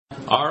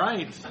All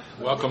right,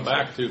 welcome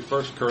back to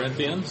 1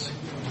 Corinthians.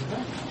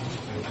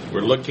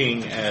 We're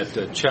looking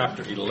at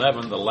chapter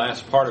 11, the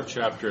last part of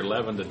chapter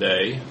 11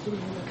 today,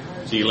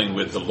 dealing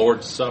with the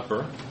Lord's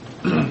Supper.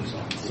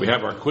 We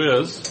have our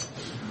quiz,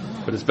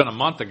 but it's been a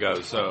month ago,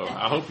 so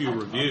I hope you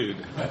reviewed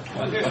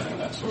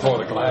before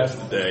the class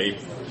today.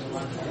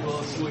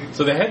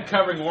 So the head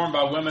covering worn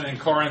by women in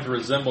Corinth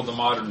resembled the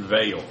modern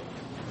veil.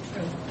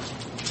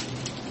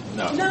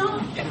 No,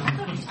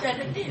 said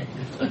it did.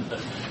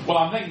 Well,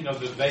 I'm thinking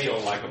of the veil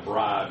like a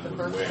bride would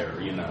wear,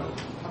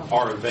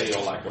 or a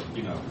veil like a,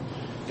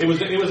 It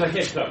was a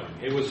head covering.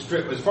 It was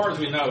stripped, as far as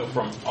we know,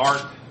 from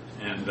art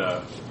and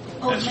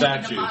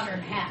statues. A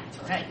modern hat,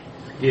 right?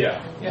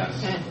 Yeah.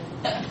 Yes.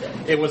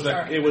 It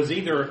was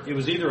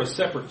either a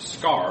separate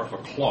scarf, a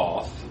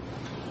cloth,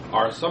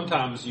 or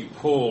sometimes you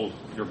pull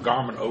your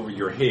garment over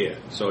your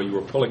head. So you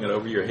were pulling it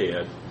over your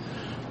head,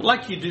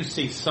 like you do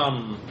see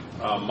some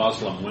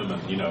Muslim women.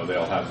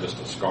 They'll have just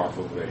a scarf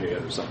over their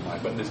head or something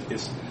like that. But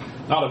it's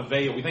not a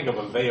veil. We think of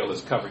a veil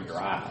as covering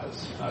your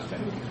eyes, I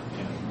think,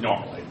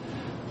 normally.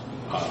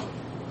 A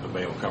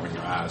veil covering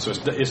your eyes. So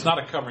it's not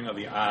a covering of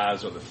the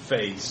eyes or the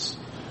face.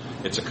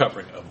 It's a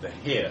covering of the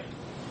head.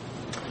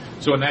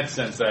 So in that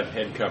sense, that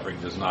head covering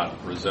does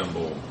not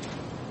resemble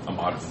a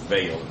modern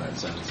veil in that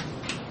sense.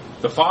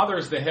 The Father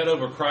is the head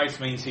over Christ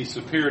means he's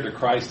superior to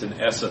Christ in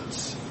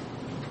essence.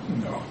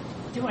 No.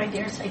 Do I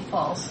dare say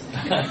false?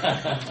 Yeah,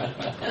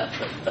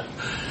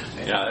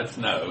 that's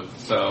no.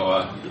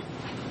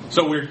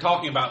 So we're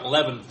talking about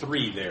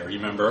 11:3 there, you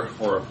remember,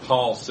 where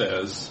Paul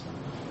says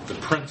the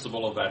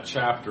principle of that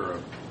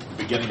chapter, the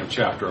beginning of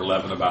chapter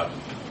 11 about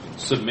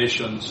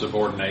submission,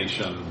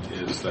 subordination,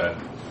 is that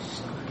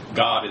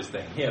God is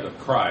the head of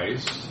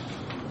Christ.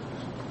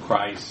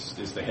 Christ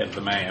is the head of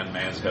the man,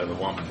 man's head of the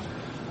woman.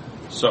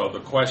 So the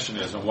question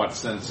is, in what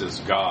sense is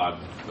God,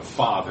 the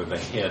Father, the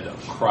head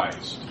of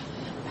Christ?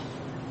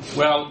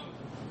 Well,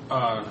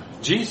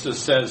 Jesus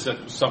says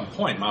at some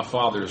point, my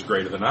Father is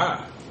greater than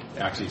I. He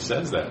actually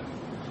says that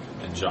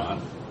in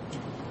John.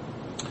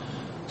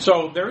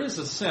 So there is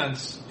a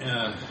sense,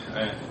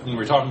 when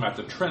we're talking about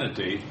the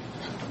Trinity,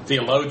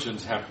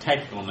 theologians have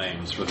technical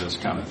names for this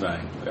kind of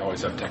thing. They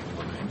always have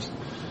technical names.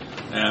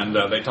 And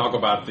they talk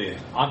about the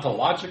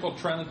ontological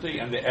Trinity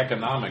and the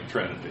economic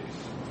Trinity.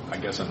 I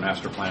guess in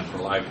Master Plan for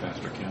Life,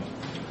 Pastor Kent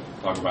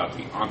talk about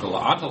the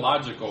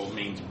ontological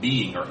means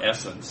being or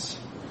essence.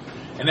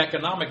 And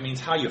economic means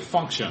how you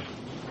function.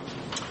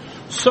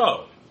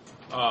 So,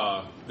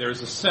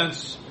 there's a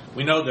sense,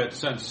 we know that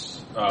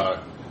since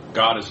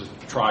God is a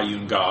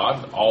triune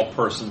God, all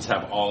persons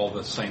have all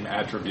the same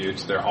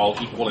attributes. They're all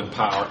equal in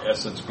power,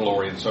 essence,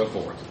 glory, and so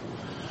forth.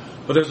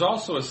 But there's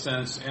also a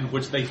sense in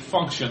which they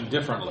function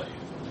differently.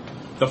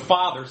 The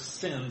Father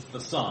sends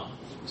the Son.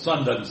 The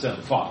Son doesn't send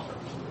the Father.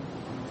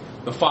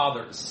 The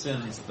Father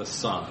sends the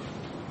Son.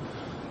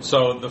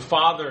 So the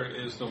Father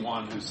is the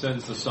one who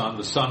sends the Son,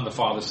 the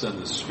Father sends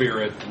the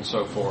Spirit, and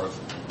so forth.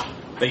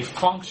 They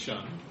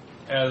function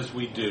as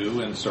we do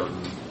in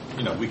certain,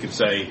 we could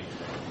say,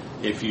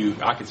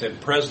 I could say the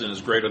President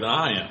is greater than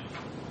I am.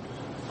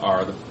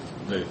 Or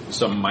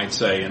some might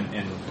say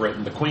in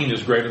Britain, the Queen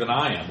is greater than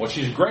I am. Well,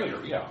 she's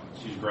greater, yeah.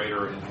 She's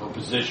greater in her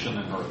position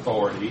and her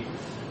authority,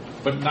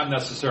 but not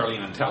necessarily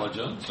in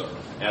intelligence or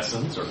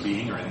essence or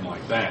being or anything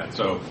like that.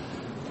 So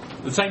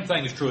the same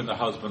thing is true in the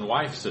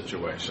husband-wife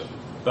situation.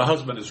 The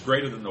husband is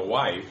greater than the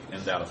wife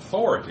in that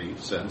authority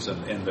sense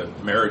in the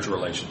marriage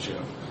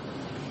relationship.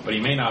 But he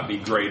may not be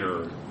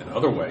greater in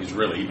other ways,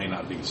 really. He may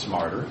not be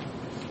smarter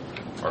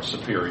or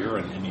superior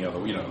in any other,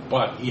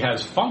 but he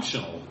has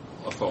functional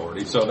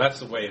authority. So that's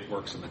the way it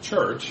works in the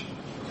church.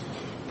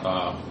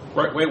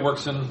 Way it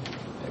works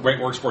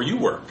where you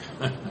work.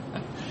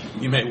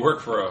 You may work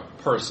for a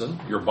person.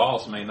 Your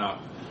boss may not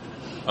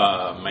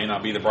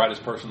be the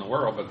brightest person in the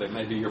world, but they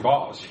may be your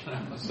boss.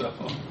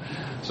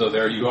 So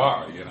there you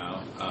are.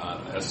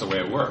 That's the way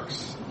it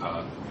works.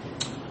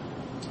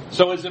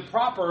 So is it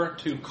proper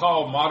to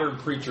call modern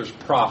preachers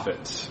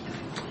prophets?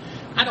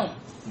 I don't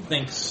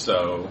think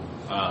so.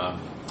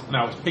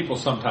 Now, people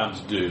sometimes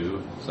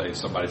do say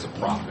somebody's a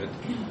prophet.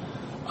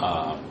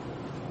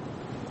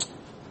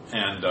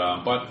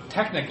 But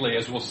technically,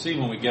 as we'll see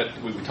when we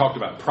talked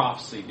about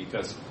prophecy,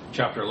 because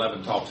chapter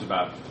 11 talks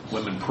about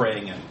women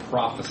praying and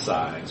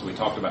prophesying. So we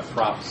talked about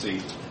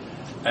prophecy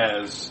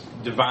as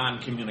divine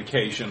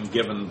communication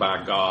given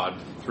by God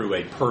through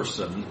a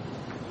person,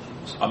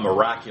 a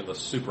miraculous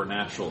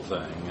supernatural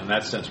thing. In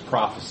that sense,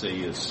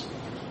 prophecy is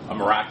a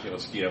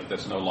miraculous gift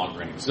that's no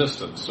longer in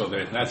existence. So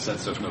in that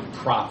sense, there's no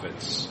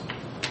prophets.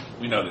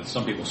 We know that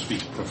some people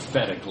speak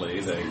prophetically.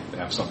 They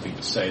have something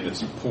to say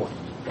that's important.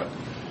 But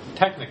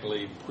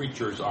technically,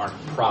 preachers aren't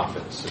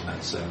prophets in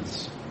that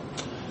sense.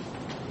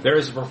 There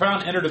is a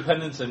profound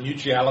interdependence and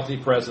mutuality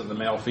present in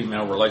the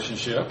male-female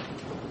relationship.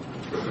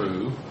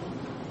 True.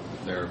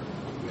 There,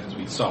 as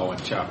we saw in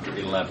chapter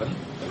 11,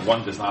 that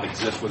one does not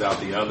exist without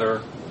the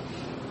other.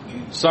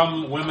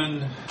 Some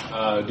women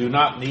do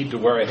not need to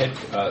wear a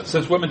head.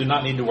 Since women do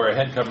not need to wear a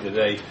head covering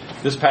today,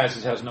 this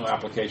passage has no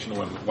application to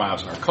women,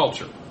 wives in our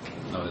culture.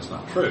 No, that's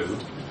not true.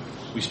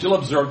 We still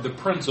observe the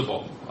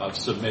principle of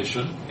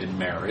submission in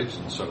marriage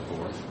and so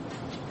forth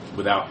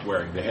without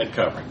wearing the head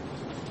covering.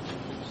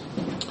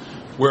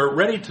 We're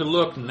ready to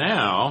look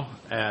now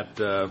at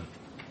the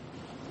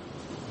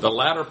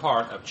latter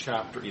part of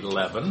chapter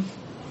 11.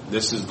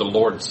 This is the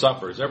Lord's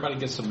Supper. Does everybody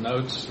get some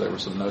notes? There were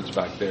some notes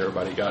back there.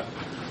 Everybody got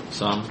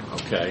some?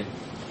 Okay.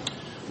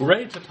 We're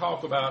ready to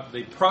talk about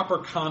the proper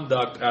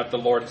conduct at the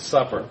Lord's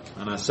Supper.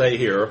 And I say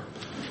here,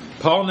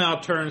 Paul now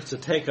turns to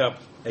take up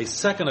a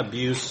second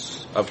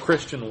abuse of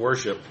Christian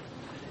worship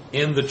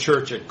in the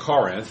church at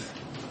Corinth,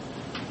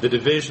 the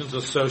divisions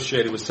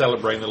associated with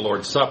celebrating the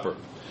Lord's Supper.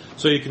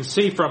 So you can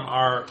see from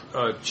our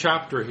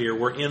chapter here,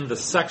 we're in the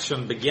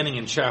section beginning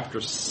in chapter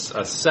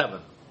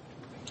 7.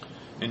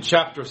 In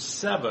chapter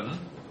 7,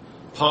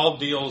 Paul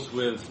deals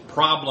with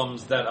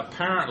problems that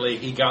apparently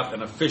he got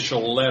an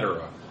official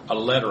letter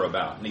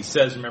about. And he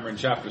says, remember in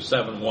chapter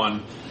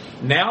 7:1,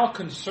 now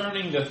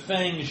concerning the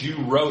things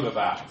you wrote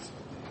about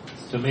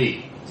to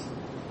me.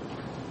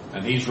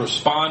 And he's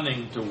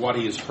responding to what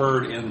he has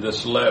heard in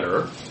this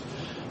letter.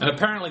 And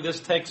apparently this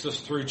takes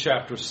us through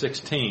chapter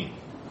 16.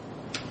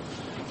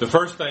 The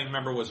first thing,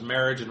 remember, was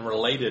marriage and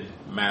related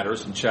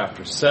matters in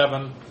chapter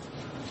 7.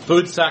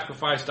 Food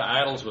sacrificed to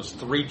idols was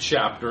 3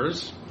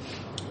 chapters.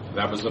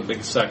 That was a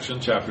big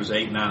section, chapters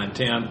 8, 9, and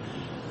 10.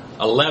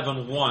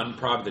 11:1,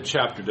 probably the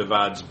chapter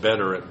divides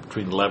better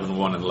between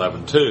 11:1 and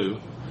 11:2.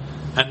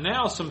 And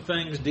now some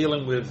things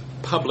dealing with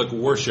public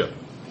worship.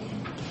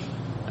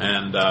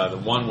 And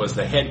the one was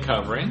the head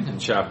covering in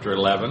chapter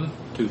 11,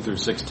 2 through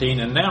 16.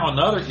 And now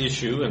another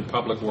issue in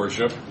public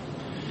worship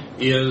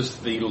is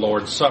the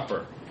Lord's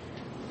Supper.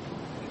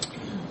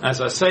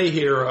 As I say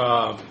here,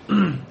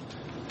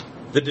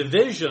 the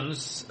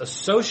divisions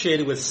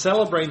associated with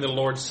celebrating the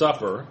Lord's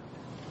Supper,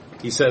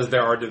 he says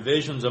there are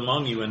divisions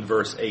among you in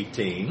verse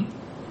 18,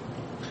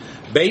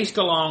 based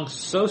along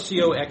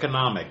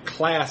socioeconomic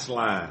class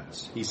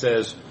lines. He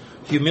says,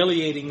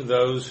 humiliating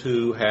those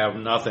who have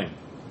nothing.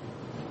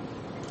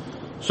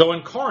 So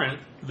in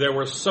Corinth, there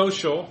were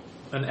social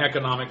and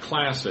economic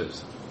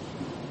classes.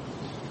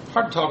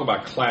 Hard to talk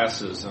about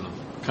classes in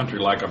a country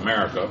like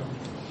America.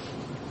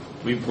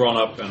 We've grown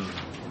up in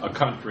a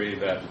country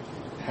that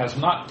has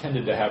not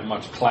tended to have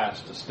much class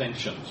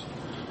distinctions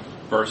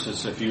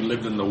versus if you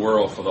lived in the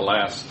world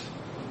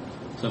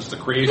since the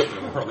creation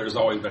of the world, there's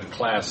always been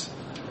class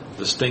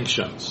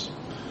distinctions.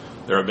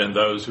 There have been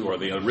those who are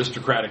the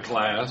aristocratic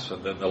class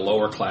and then the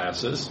lower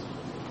classes.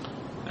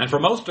 And for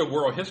most of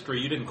world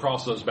history, you didn't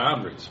cross those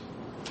boundaries.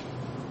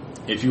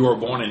 If you were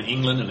born in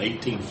England in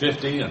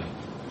 1850 and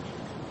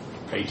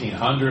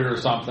 1800 or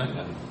something,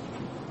 and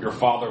your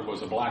father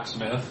was a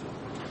blacksmith,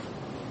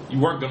 you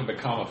weren't going to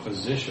become a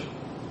physician.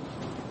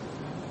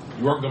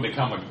 You weren't going to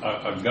become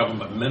a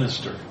government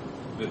minister.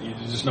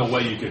 There's just no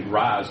way you could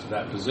rise to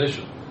that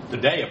position.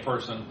 Today, a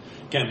person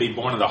can be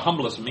born in the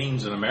humblest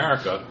means in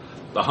America,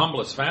 the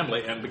humblest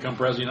family, and become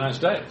president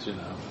of the United States. You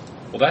know,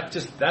 well,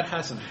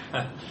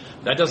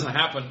 that doesn't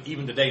happen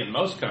even today in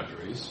most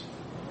countries.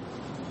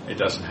 It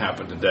doesn't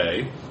happen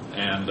today,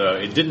 and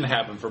it didn't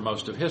happen for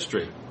most of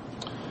history.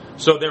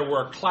 So there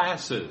were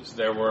classes,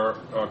 there were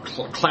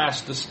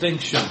class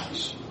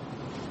distinctions.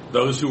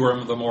 Those who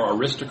were the more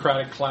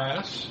aristocratic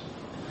class,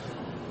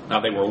 now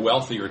they were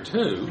wealthier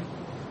too.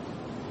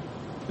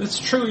 It's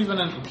true even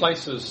in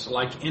places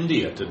like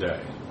India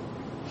today.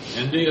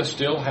 India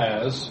still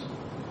has,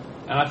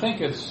 and I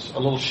think it's a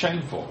little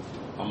shameful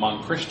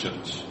among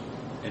Christians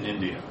in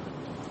India.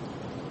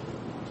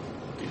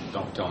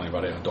 Don't tell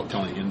anybody, don't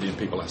tell any Indian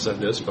people I said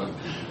this, but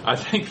I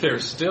think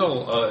there's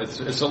still, it's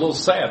a little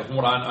sad from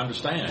what I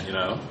understand, you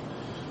know,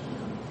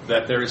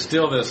 that there is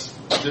still those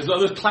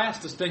class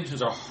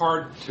distinctions are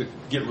hard to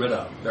get rid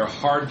of. They're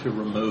hard to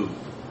remove.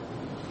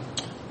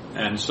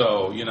 And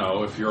so, you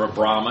know, if you're a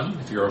Brahmin,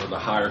 if you're of the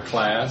higher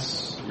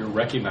class, you're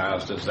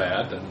recognized as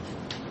that. And,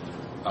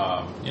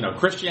 you know,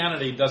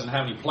 Christianity doesn't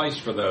have any place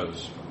for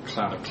those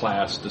kind of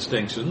class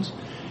distinctions.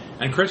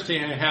 And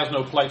Christianity has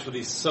no place for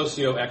these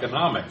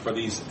for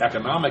these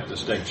economic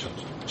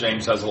distinctions.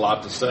 James has a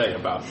lot to say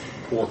about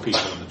poor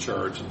people in the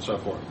church and so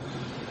forth.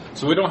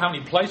 So we don't have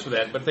any place for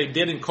that, but they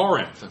did in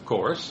Corinth, of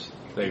course.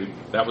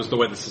 That was the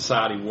way the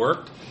society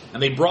worked.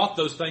 And they brought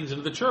those things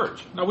into the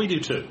church. Now, we do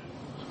too.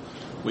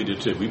 We do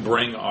too. We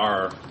bring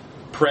our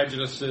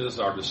prejudices,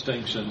 our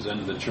distinctions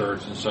into the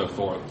church and so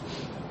forth.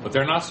 But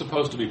they're not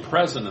supposed to be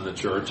present in the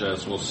church,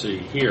 as we'll see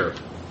here.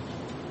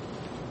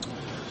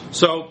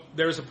 So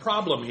there's a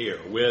problem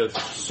here with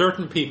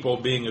certain people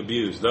being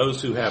abused,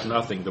 those who have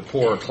nothing, the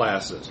poorer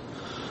classes.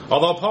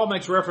 Although Paul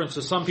makes reference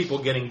to some people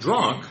getting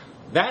drunk,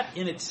 that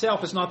in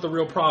itself is not the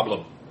real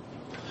problem,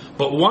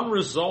 but one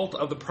result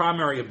of the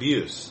primary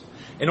abuse.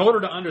 In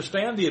order to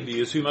understand the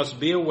abuse, we must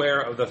be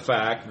aware of the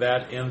fact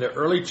that in the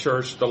early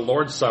church, the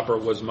Lord's Supper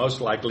was most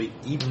likely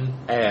eaten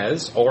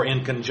as, or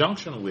in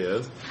conjunction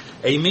with,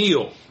 a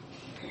meal.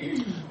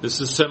 This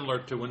is similar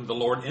to when the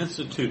Lord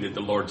instituted the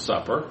Lord's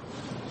Supper.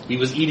 He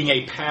was eating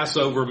a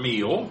Passover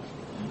meal,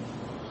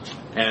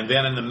 and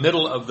then in the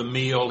middle of the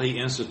meal, he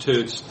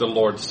institutes the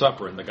Lord's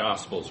Supper in the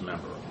Gospels,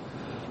 remember.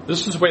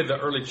 This is the way the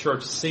early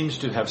church seems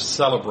to have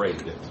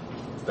celebrated it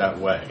that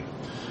way.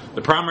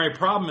 The primary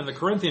problem in the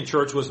Corinthian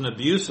church was an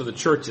abuse of the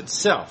church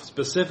itself,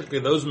 specifically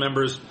those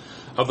members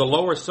of the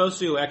lower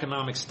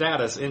socioeconomic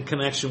status in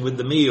connection with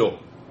the meal.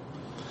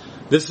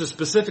 This is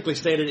specifically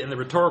stated in the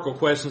rhetorical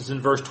questions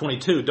in verse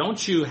 22.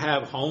 Don't you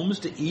have homes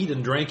to eat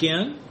and drink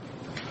in?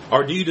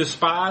 Or do you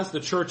despise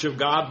the church of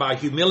God by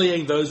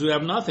humiliating those who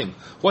have nothing?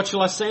 What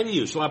shall I say to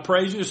you? Shall I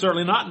praise you?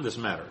 Certainly not in this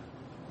matter.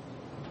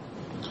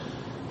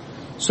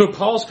 So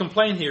Paul's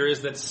complaint here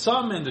is that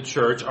some in the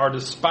church are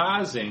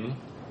despising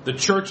the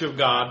church of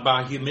God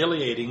by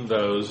humiliating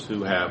those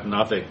who have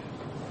nothing.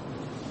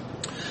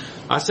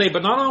 I say,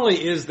 but not only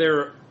is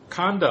their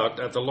conduct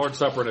at the Lord's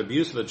Supper an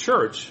abuse of the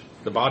church,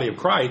 the body of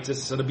Christ,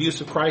 it's an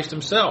abuse of Christ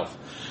himself.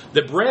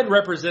 The bread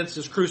represents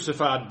his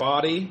crucified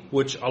body,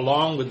 which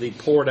along with the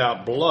poured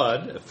out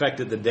blood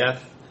affected the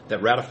death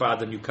that ratified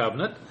the new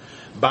covenant.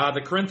 By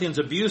the Corinthians'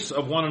 abuse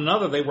of one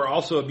another, they were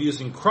also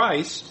abusing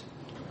Christ,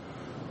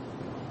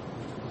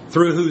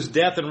 through whose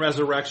death and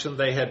resurrection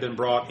they had been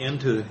brought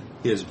into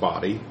his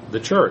body, the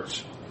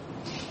church.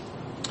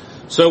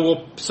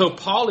 So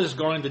Paul is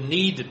going to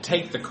need to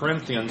take the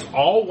Corinthians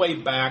all the way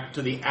back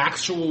to the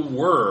actual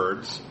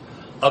words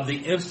of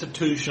the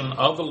institution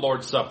of the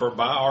Lord's Supper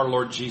by our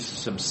Lord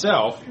Jesus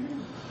himself,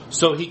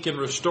 so he can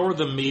restore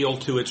the meal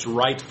to its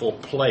rightful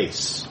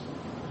place.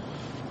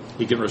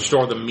 He can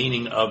restore the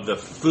meaning of the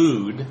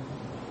food,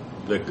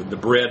 the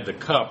bread, the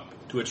cup,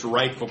 to its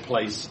rightful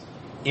place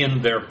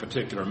in their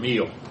particular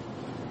meal.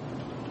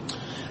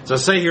 As I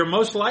say here,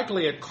 most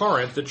likely at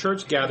Corinth, the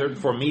church gathered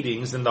for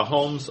meetings in the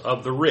homes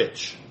of the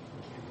rich.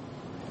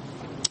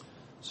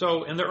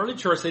 So in the early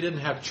church, they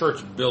didn't have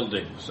church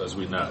buildings, as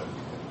we know.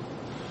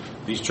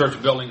 These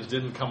church buildings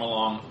didn't come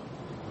along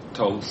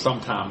till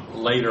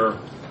sometime later,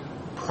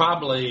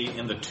 probably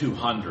in the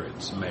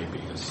 200s,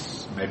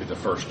 maybe the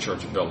first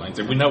church buildings.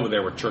 And we know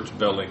there were church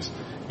buildings,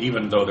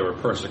 even though there were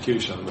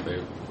persecution, but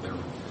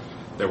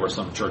there were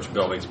some church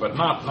buildings, but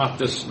not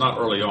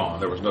early on.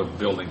 There was no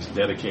buildings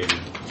dedicated,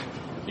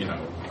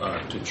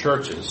 to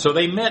churches. So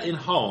they met in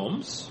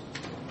homes,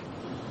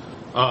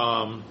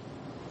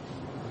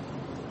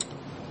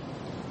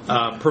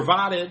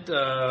 provided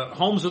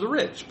homes of the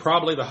rich.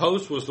 Probably the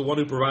host was the one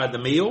who provided the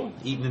meal,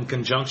 eaten in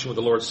conjunction with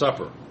the Lord's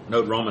Supper.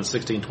 Note Romans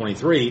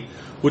 16:23,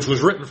 which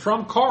was written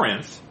from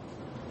Corinth.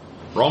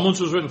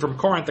 Romans was written from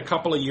Corinth a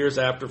couple of years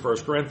after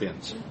 1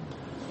 Corinthians.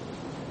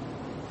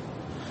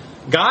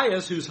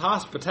 Gaius, whose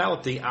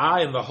hospitality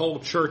I and the whole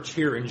church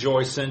here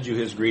enjoy, sends you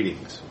his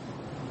greetings.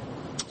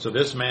 So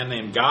this man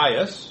named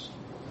Gaius,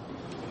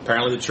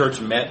 apparently the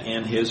church met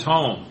in his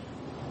home.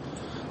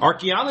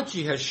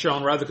 Archaeology has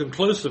shown rather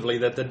conclusively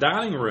that the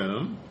dining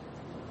room,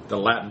 the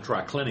Latin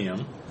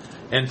triclinium,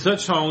 and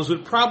such homes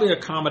would probably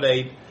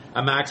accommodate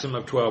a maximum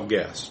of 12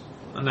 guests.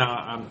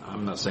 Now,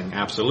 I'm not saying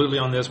absolutely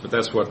on this, but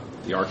that's what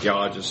the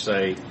archaeologists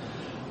say,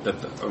 that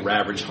the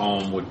average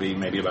home would be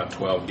maybe about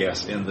 12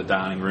 guests in the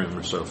dining room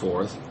or so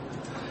forth.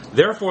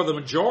 Therefore, the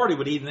majority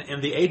would eat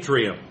in the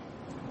atrium,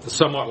 the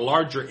somewhat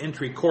larger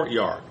entry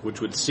courtyard,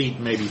 which would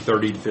seat maybe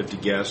 30 to 50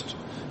 guests,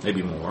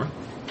 maybe more.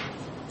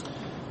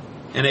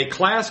 In a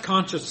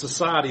class-conscious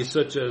society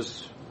such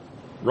as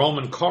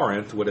Roman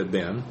Corinth would have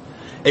been,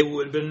 it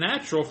would have been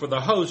natural for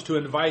the host to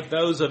invite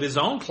those of his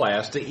own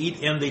class to eat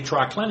in the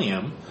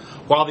triclinium,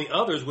 while the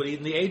others would eat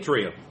in the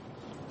atrium.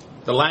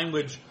 The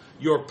language,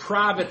 your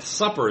private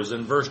suppers,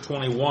 in verse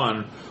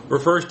 21,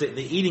 refers to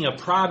the eating of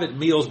private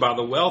meals by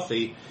the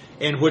wealthy,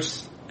 in which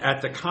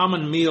at the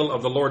common meal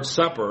of the Lord's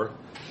Supper,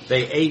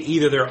 they ate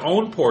either their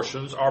own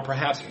portions or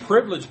perhaps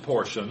privileged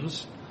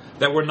portions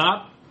that were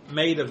not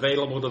made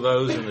available to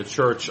those in the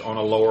church on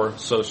a lower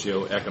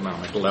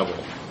socioeconomic level.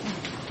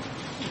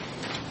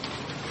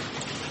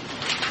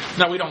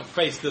 Now, we don't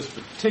face this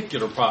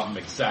particular problem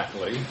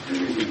exactly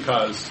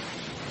because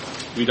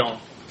we don't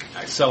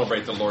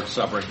celebrate the Lord's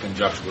Supper in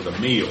conjunction with a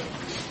meal.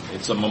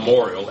 It's a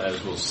memorial,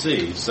 as we'll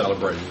see,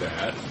 celebrating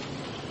that.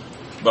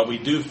 But we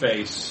do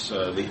face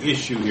the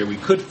issue here. We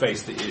could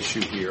face the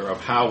issue here of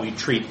how we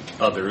treat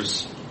other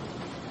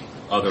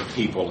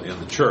people in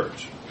the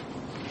church.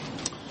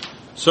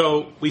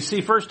 So we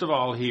see, first of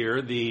all,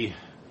 here the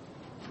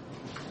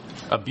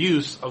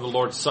abuse of the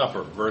Lord's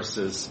Supper,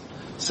 verses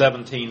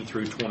 17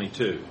 through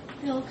 22.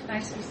 Bill, can I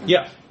say something?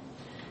 Yeah.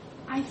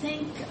 I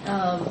think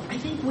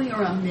we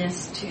are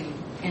amiss too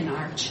in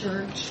our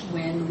church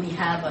when we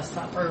have a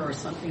supper or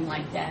something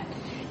like that,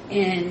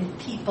 and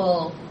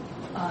people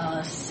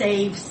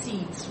save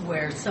seats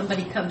where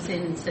somebody comes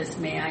in and says,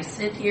 "May I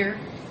sit here?"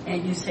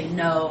 And you say,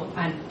 "No,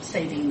 I'm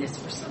saving this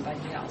for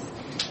somebody else."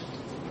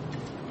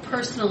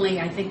 Personally,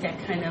 I think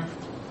that kind of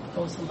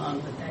goes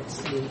along with that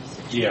same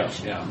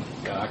situation.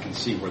 Yeah, I can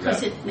see where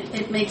that... Because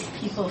it makes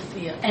people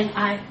feel... And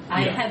I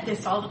have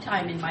this all the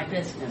time in my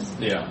business.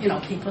 Yeah.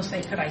 People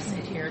say, "Could I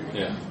sit here?"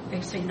 And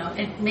they say, "No."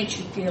 It makes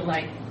you feel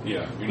like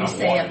you're you not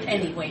stay a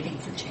penny waiting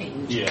for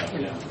change. Yeah.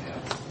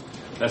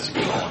 That's a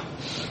good point.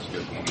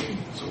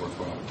 It's a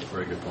worthwhile,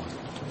 very good point.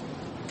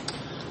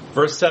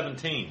 Verse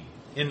 17.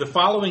 In the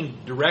following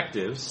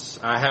directives,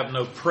 I have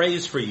no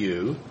praise for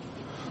you,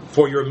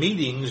 for your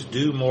meetings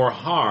do more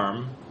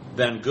harm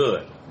than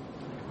good.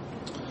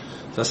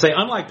 So I say,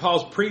 unlike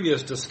Paul's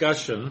previous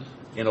discussion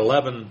in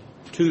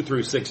 11:2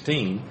 through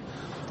 16,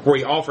 where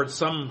he offered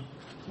some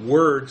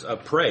words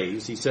of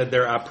praise, he said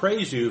there, I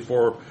praise you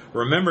for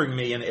remembering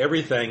me in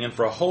everything and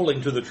for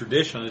holding to the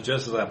tradition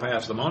just as I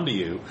passed them on to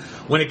you.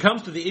 When it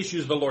comes to the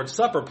issues of the Lord's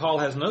Supper, Paul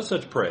has no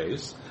such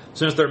praise,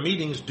 since their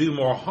meetings do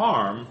more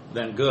harm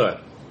than good.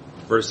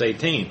 Verse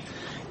 18,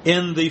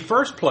 in the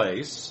first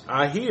place,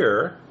 I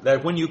hear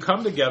that when you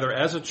come together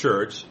as a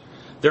church,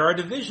 there are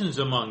divisions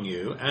among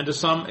you, and to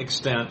some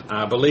extent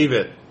I believe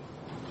it.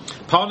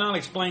 Paul now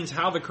explains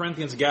how the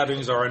Corinthians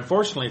gatherings are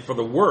unfortunately for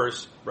the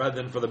worse rather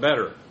than for the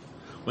better.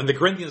 When the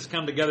Corinthians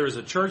come together as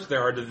a church,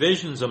 there are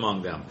divisions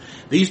among them.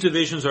 These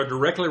divisions are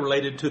directly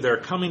related to their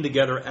coming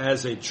together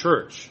as a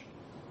church.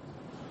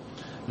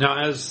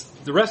 Now, as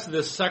the rest of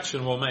this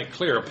section will make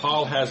clear,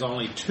 Paul has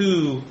only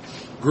two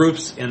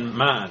groups in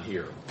mind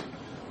here.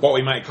 What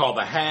we might call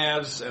the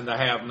haves and the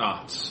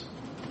have-nots.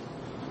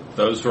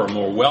 Those who are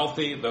more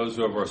wealthy, those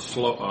who have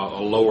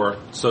a lower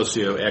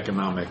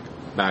socioeconomic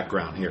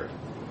background here.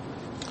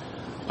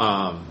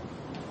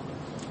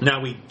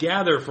 Now we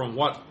gather from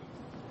what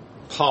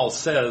Paul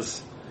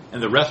says in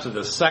the rest of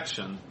this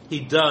section, he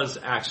does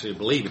actually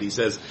believe it. He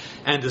says,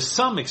 and to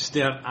some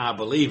extent I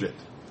believe it.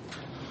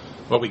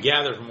 What we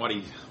gather from what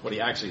he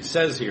actually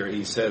says here,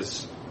 he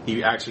says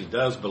he actually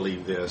does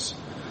believe this.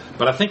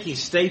 But I think he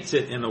states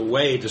it in a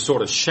way to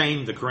sort of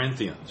shame the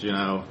Corinthians, you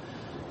know.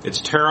 It's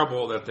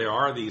terrible that there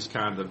are these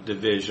kind of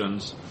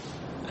divisions.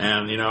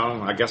 And, you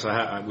know, I guess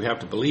we have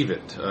to believe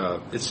it.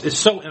 It's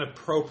so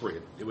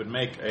inappropriate. It would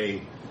make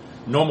a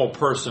normal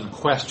person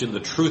question the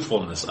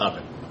truthfulness of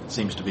it.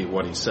 Seems to be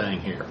what he's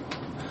saying here.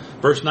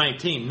 Verse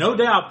 19, no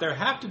doubt there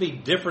have to be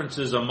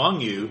differences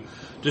among you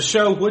to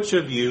show which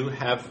of you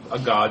have a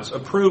God's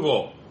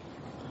approval.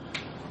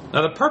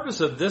 Now the purpose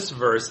of this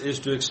verse is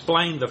to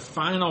explain the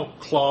final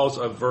clause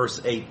of verse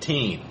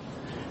 18.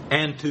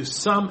 And to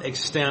some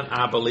extent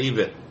I believe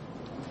it.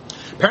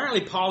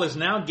 Apparently Paul is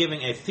now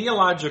giving a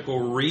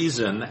theological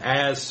reason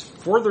as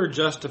further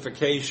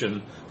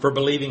justification for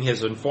believing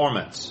his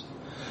informants.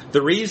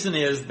 The reason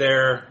is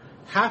there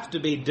have to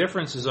be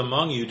differences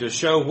among you to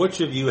show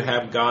which of you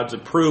have God's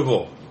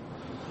approval.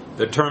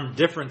 The term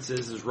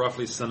differences is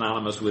roughly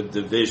synonymous with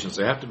divisions.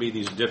 There have to be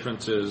these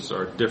differences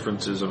or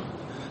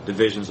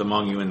divisions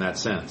among you in that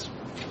sense.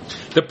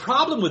 The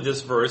problem with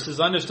this verse is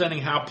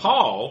understanding how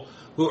Paul,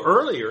 who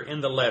earlier in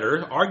the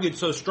letter argued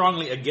so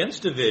strongly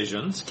against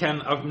divisions,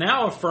 can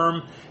now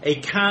affirm a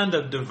kind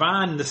of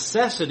divine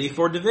necessity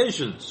for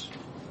divisions.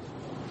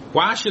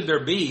 Why should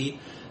there be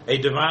a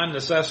divine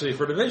necessity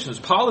for divisions?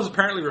 Paul is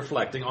apparently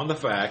reflecting on the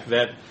fact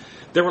that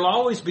there will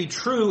always be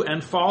true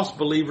and false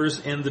believers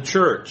in the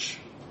church.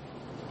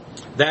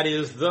 That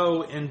is,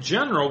 though in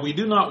general we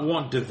do not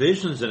want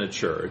divisions in a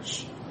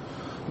church,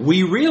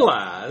 we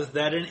realize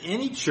that in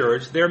any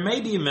church there may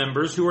be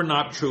members who are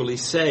not truly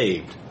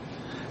saved,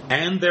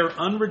 and their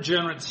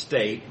unregenerate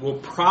state will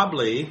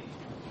probably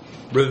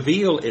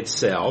reveal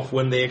itself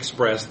when they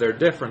express their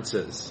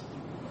differences.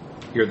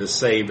 Here the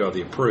saved are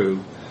the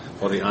approved,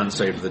 or the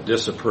unsaved or the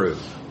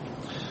disapproved.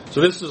 So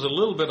this is a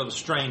little bit of a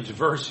strange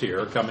verse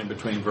here, coming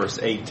between verse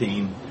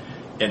 18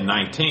 and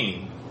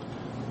 19.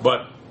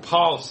 But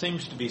Paul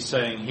seems to be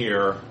saying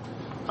here,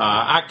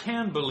 I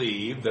can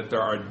believe that there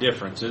are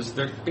differences,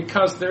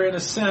 because they're in a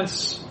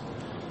sense,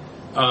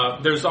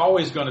 there's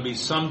always going to be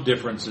some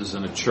differences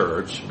in a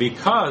church,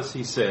 because,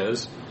 he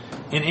says,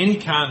 in any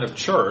kind of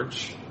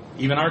church,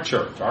 even our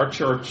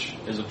church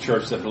is a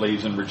church that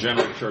believes in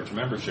regenerate church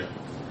membership.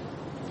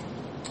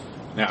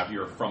 Now, if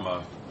you're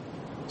from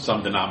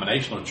some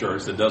denominational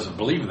church that doesn't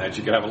believe in that,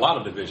 you could have a lot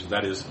of divisions.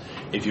 That is,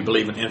 if you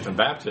believe in infant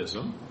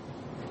baptism,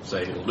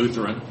 say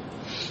Lutheran,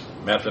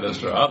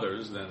 Methodist, or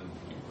others, then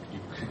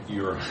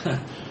you're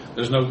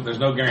there's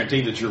no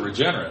guarantee that you're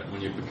regenerate when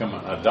you become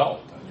an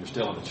adult and you're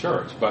still in the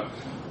church. But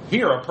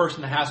here, a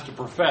person has to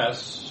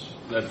profess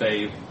that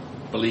they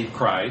believe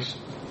Christ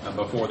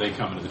before they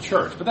come into the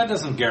church. But that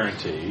doesn't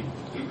guarantee.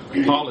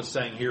 Paul is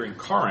saying here in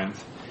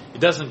Corinth, it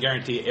doesn't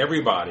guarantee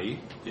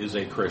everybody is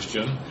a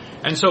Christian.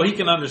 And so he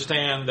can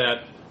understand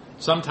that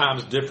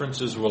sometimes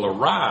differences will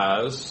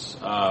arise,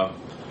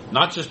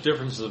 not just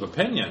differences of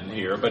opinion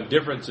here, but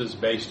differences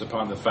based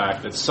upon the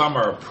fact that some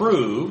are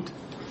approved.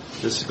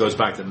 This goes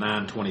back to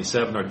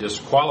 9:27, are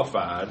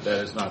disqualified,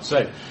 that is not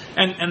saved.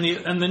 And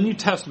the New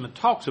Testament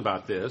talks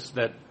about this,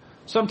 that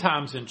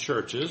sometimes in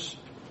churches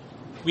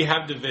we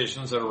have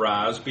divisions that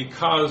arise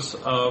because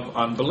of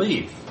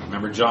unbelief.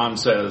 Remember, John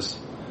says,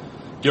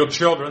 dear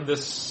children,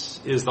 this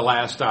is the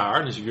last hour,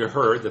 and as you've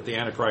heard that the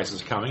Antichrist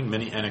is coming,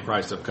 many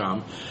Antichrists have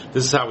come.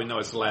 This is how we know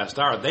it's the last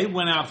hour. They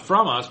went out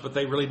from us, but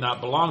they really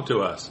not belong to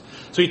us.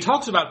 So he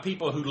talks about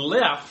people who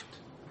left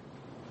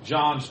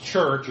John's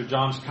church or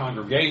John's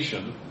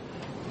congregation,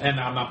 and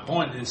my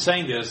point in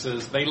saying this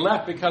is they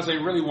left because they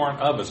really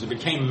weren't of us. It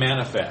became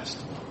manifest.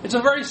 It's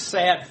a very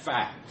sad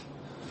fact.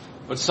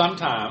 But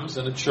sometimes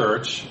in a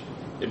church,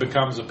 it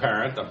becomes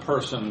apparent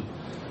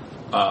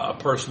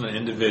an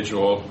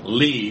individual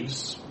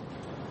leaves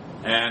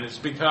And it's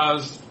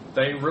because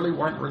they really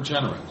weren't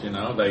regenerate.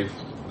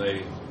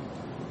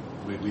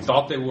 We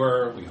thought they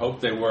were, we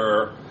hoped they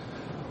were,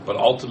 but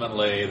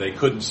ultimately they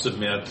couldn't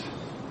submit.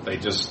 They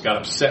just got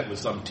upset with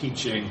some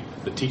teaching,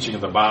 the teaching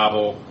of the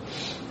Bible.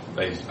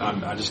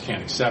 I just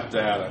can't accept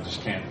that. I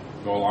just can't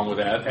go along with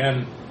that.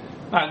 And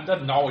it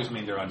doesn't always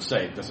mean they're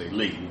unsaved because they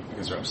leave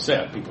because they're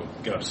upset. People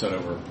get upset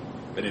over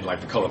they didn't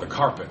like the color of the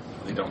carpet.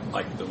 They don't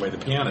like the way the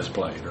piano is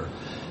played. Or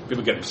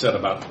people get upset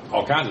about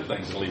all kinds of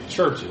things and leave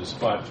churches.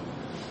 But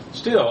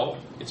still,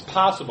 it's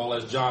possible,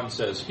 as John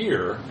says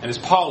here, and as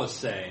Paul is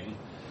saying,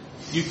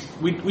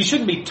 we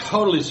shouldn't be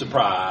totally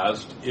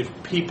surprised if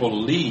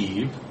people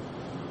leave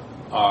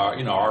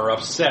are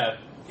upset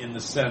in the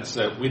sense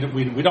that we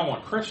don't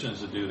want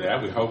Christians to do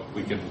that. We hope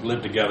we can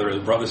live together as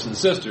brothers and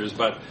sisters,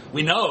 but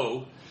we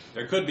know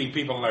there could be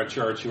people in our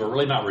church who are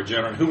really not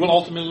regenerate who will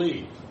ultimately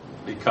leave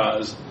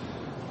because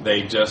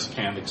they just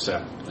can't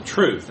accept the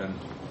truth. And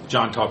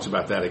John talks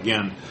about that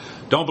again.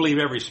 Don't believe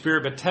every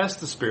spirit, but test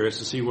the spirits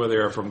to see whether they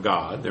are from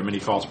God. There are many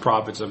false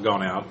prophets have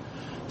gone out.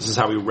 This is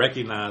how we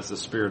recognize the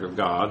Spirit of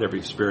God,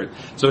 every spirit.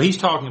 So he's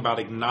talking about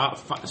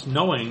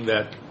knowing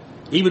that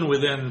even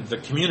within the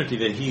community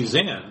that he's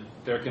in,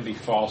 there can be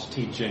false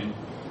teaching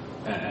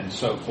and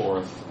so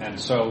forth. And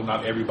so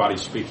not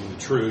everybody's speaking the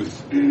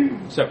truth,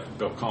 except for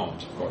Bill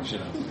Combs, of course,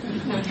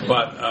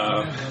 But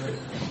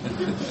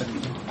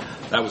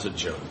that was a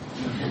joke.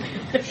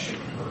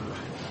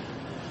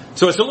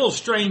 So it's a little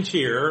strange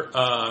here,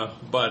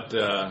 but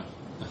I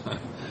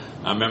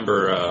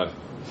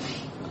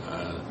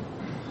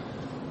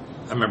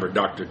remember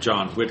Dr.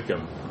 John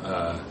Whitcomb.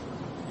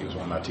 He was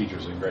one of my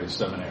teachers in Grace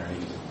Seminary.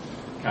 He's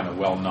kind of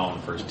well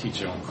known for his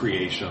teaching on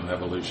creation,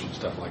 evolution,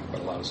 stuff like that,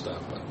 a lot of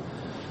stuff.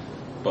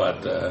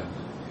 But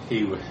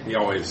he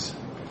always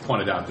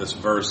pointed out this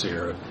verse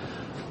here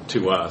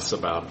to us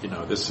about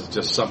this is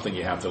just something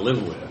you have to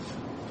live with.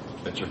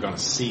 That you're going to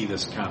see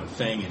this kind of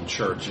thing in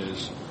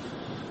churches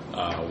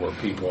where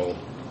people,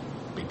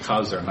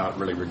 because they're not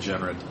really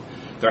regenerate,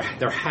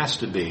 there has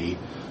to be,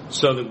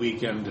 so that we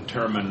can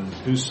determine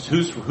who's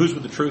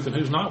with the truth and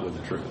who's not with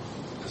the truth.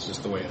 That's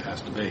just the way it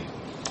has to be.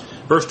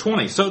 Verse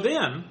 20, so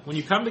then, when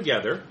you come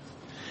together,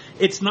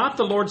 it's not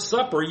the Lord's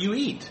Supper you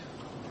eat.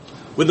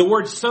 With the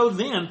word so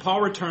then,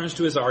 Paul returns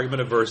to his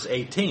argument of verse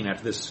 18,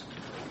 after this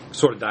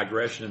sort of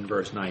digression in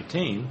verse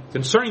 19,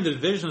 concerning the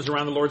divisions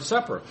around the Lord's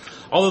Supper.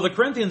 Although the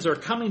Corinthians are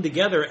coming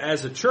together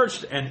as a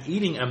church and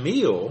eating a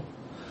meal,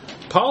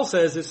 Paul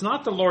says it's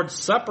not the Lord's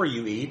Supper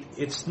you eat.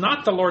 It's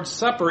not the Lord's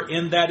Supper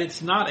in that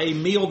it's not a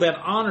meal that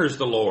honors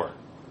the Lord.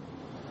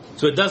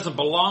 So it doesn't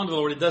belong to the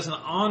Lord. It doesn't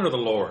honor the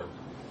Lord.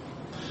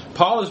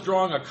 Paul is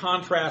drawing a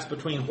contrast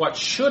between what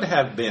should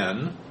have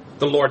been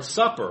the Lord's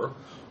Supper,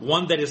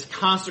 one that is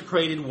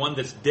consecrated, one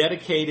that's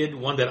dedicated,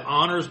 one that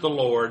honors the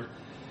Lord,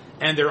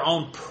 and their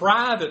own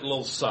private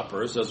little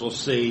suppers, as we'll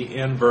see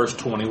in verse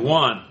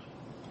 21.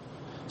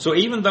 So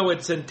even though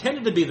it's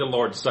intended to be the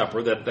Lord's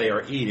Supper that they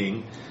are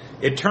eating,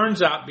 it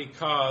turns out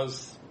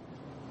because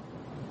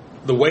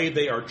the way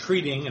they are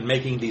treating and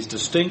making these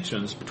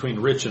distinctions between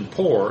rich and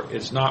poor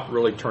is not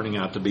really turning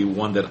out to be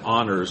one that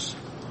honors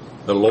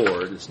the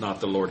Lord. It's not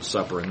the Lord's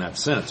Supper in that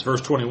sense.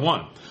 Verse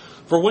 21.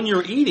 For when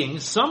you're eating,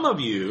 some of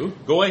you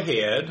go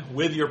ahead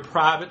with your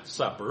private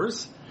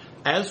suppers.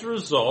 As a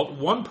result,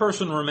 one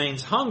person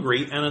remains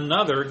hungry and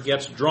another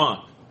gets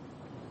drunk.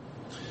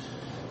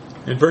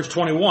 In verse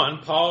 21,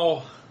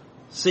 Paul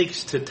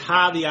seeks to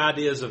tie the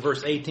ideas of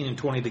verse 18 and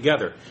 20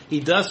 together. He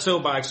does so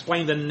by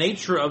explaining the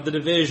nature of the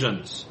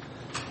divisions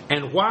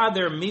and why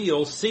their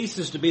meal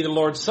ceases to be the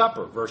Lord's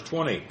Supper. Verse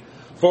 20.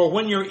 For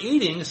when you're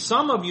eating,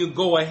 some of you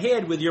go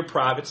ahead with your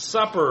private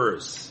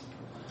suppers.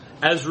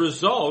 As a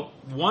result,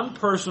 one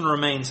person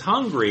remains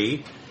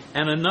hungry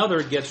and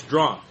another gets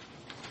drunk.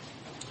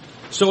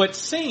 So it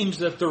seems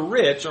that the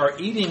rich are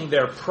eating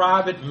their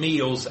private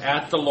meals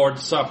at the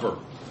Lord's Supper,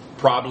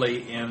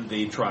 probably in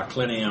the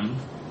triclinium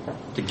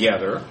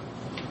together,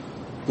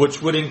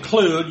 which would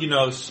include,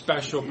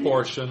 special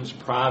portions,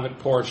 private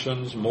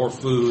portions, more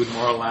food,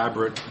 more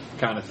elaborate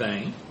kind of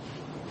thing.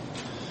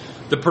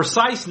 The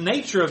precise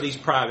nature of these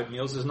private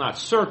meals is not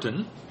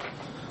certain.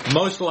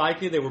 Most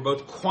likely they were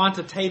both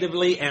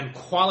quantitatively and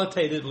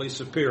qualitatively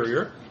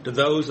superior to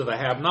those of the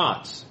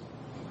have-nots.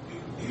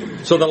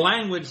 So the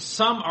language,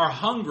 some are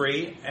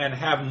hungry and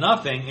have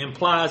nothing,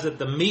 implies that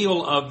the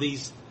meal of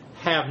these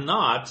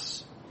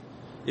have-nots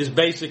is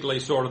basically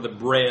sort of the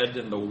bread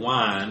and the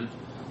wine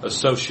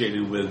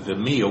associated with the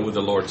meal, with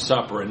the Lord's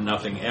Supper, and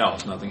nothing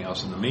else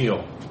in the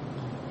meal.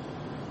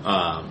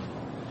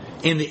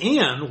 In the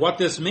end, what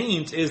this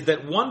means is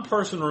that one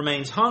person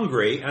remains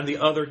hungry and the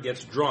other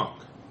gets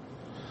drunk.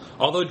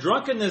 Although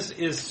drunkenness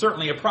is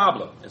certainly a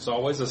problem, it's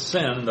always a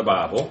sin in the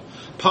Bible,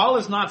 Paul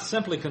is not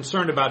simply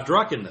concerned about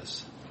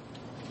drunkenness.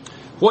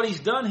 What he's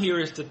done here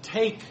is to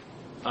take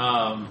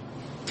the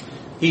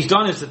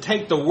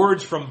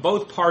words from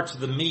both parts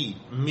of the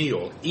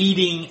meal,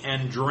 eating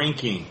and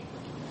drinking,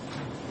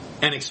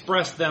 and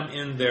express them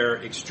in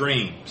their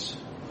extremes.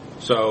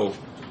 So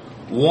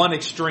one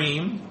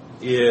extreme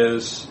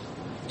is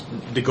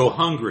to go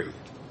hungry.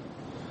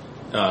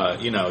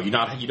 You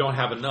don't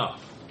have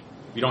enough.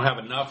 If you don't have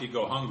enough, you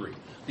go hungry.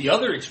 The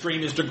other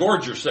extreme is to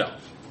gorge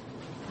yourself.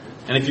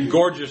 And if you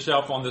gorge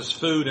yourself on this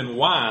food and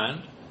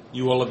wine,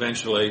 you will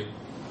eventually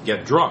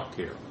get drunk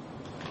here.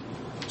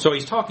 So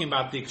he's talking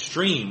about the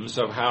extremes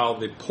of how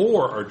the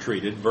poor are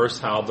treated versus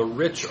how the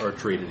rich are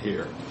treated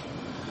here.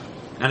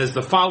 And as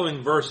the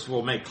following verse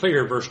will make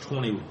clear, verse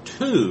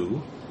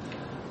 22,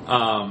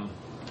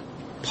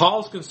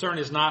 Paul's concern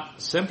is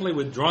not simply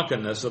with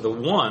drunkenness of the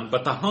one,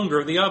 but the hunger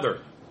of the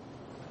other.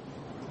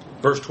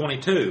 Verse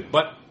 22,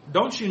 but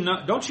don't you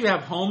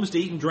have homes to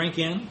eat and drink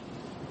in?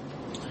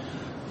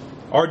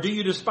 Or do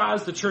you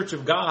despise the church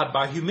of God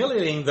by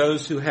humiliating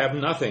those who have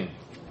nothing?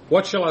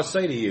 What shall I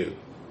say to you?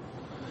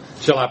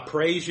 Shall I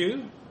praise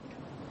you?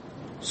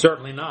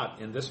 Certainly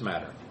not in this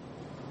matter.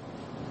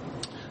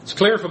 It's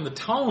clear from the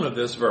tone of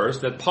this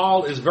verse that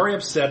Paul is very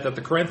upset at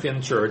the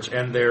Corinthian church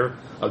and their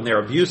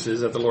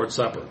abuses at the Lord's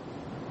Supper.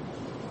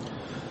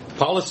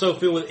 Paul is so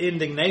filled with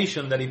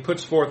indignation that he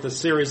puts forth a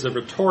series of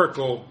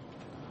rhetorical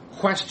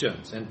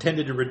questions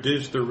intended to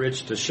reduce the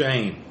rich to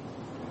shame.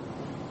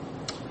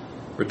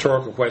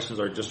 Rhetorical questions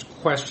are just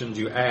questions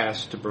you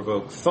ask to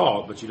provoke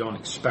thought, but you don't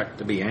expect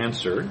to be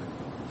answered.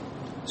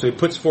 So he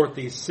puts forth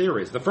these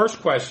series. The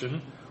first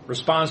question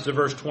responds to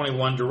verse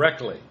 21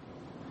 directly.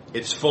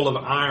 It's full of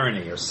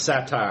irony or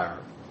satire.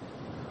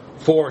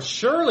 For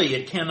surely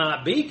it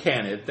cannot be,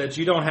 can it, that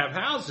you don't have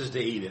houses to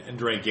eat and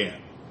drink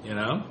in, you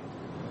know?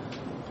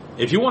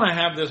 If you want to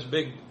have this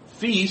big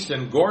feast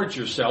and gorge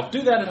yourself,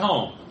 do that at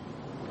home.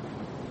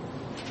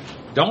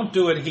 Don't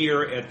do it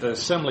here at the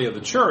assembly of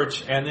the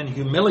church and then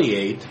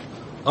humiliate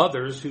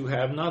others who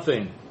have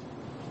nothing.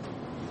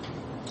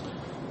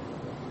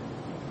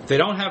 If they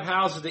don't have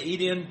houses to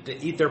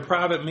eat their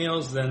private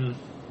meals, then,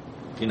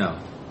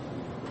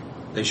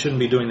 they shouldn't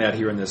be doing that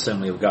here in the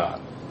assembly of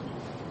God.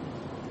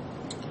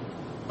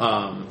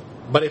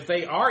 But if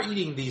they are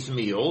eating these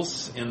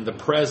meals in the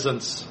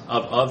presence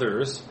of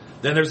others,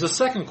 then there's a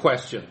second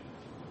question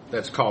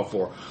that's called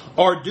for.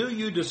 Or do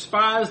you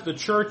despise the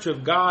church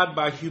of God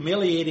by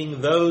humiliating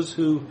those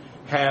who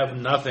have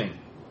nothing?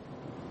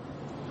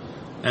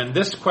 And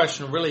this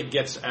question really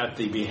gets at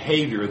the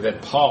behavior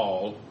that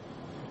Paul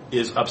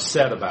is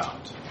upset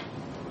about.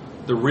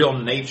 The real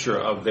nature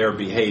of their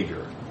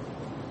behavior.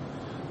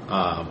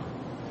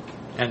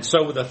 And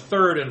so with the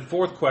third and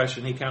fourth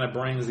question, he kind of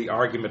brings the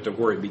argument to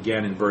where it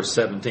began in verse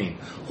 17.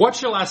 What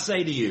shall I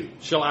say to you?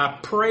 Shall I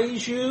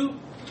praise you?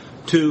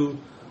 To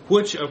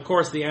which, of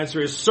course, the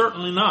answer is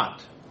certainly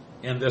not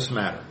in this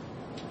matter.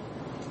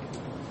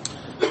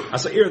 I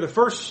say here, the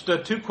first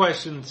two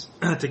questions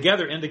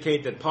together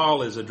indicate that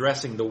Paul is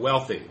addressing the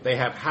wealthy. They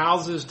have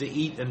houses to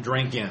eat and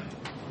drink in.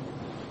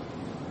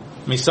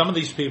 I mean, some of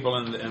these people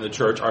in the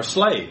church are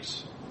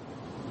slaves.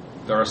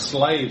 There are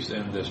slaves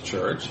in this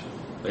church.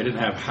 They didn't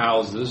have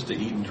houses to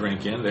eat and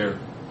drink in. They're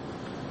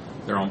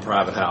their own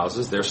private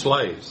houses. They're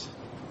slaves.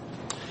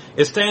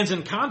 It stands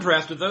in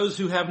contrast to those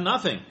who have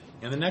nothing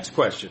in the next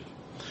question.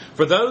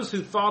 For those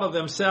who thought of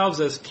themselves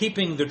as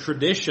keeping the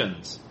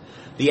traditions,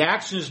 the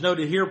actions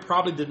noted here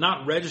probably did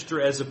not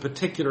register as a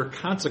particular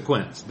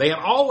consequence. They had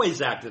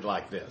always acted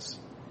like this.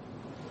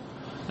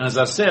 And as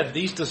I said,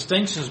 these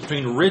distinctions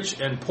between rich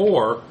and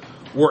poor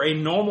were a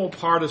normal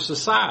part of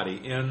society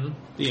in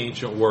the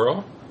ancient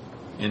world.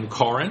 In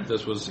Corinth,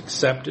 this was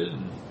accepted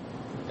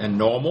and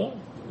normal.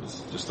 It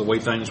was just the way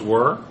things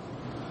were.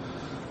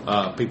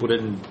 Other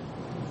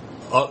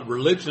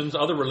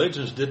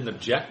religions didn't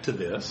object to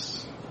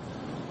this.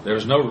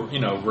 There's no,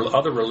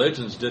 other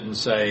religions didn't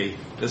say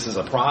this is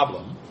a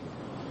problem.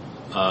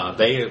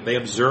 They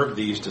observed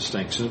these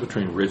distinctions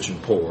between rich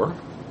and poor.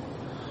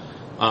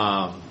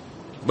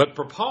 But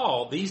for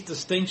Paul, these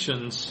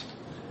distinctions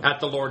at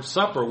the Lord's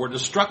Supper were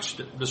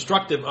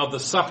destructive of the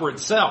supper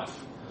itself,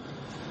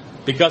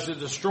 because it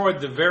destroyed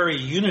the very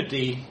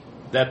unity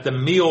that the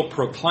meal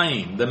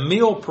proclaimed. The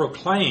meal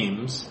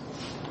proclaims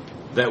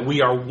that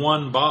we are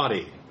one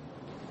body,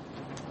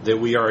 that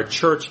we are a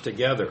church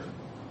together.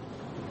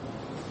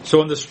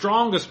 So in the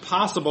strongest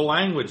possible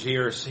language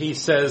here, he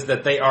says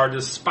that they are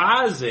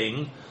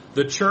despising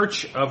the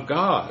church of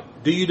God.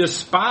 Do you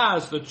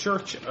despise the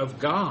church of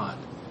God?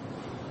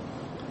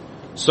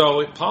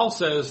 So Paul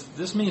says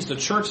this means the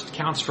church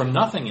counts for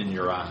nothing in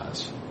your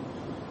eyes.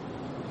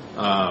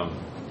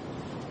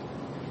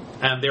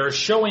 And they're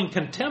showing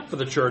contempt for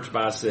the church,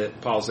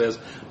 Paul says,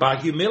 by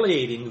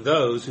humiliating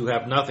those who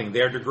have nothing.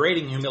 They're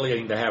degrading,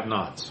 humiliating the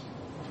have-nots.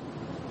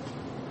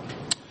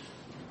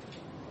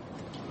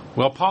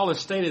 Well, Paul has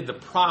stated the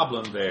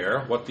problem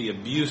there, what the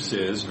abuse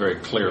is, very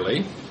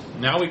clearly.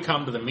 Now we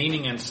come to the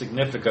meaning and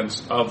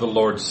significance of the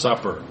Lord's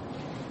Supper.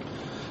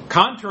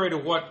 Contrary to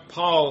what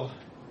Paul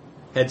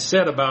had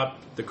said about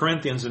the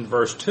Corinthians in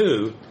verse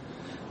 2,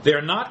 they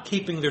are not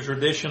keeping the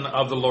tradition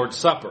of the Lord's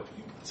Supper.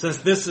 Since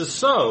this is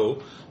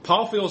so,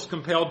 Paul feels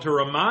compelled to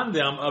remind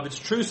them of its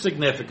true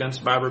significance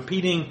by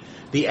repeating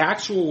the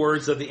actual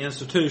words of the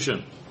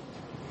institution.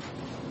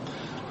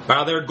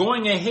 While they're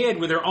going ahead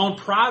with their own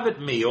private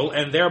meal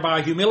and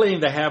thereby humiliating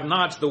the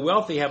have-nots, the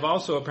wealthy have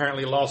also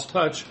apparently lost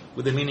touch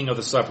with the meaning of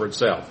the supper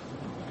itself.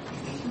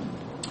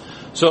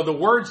 So the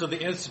words of the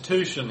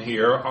institution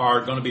here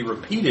are going to be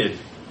repeated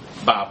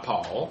by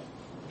Paul,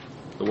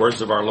 the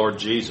words of our Lord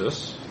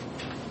Jesus,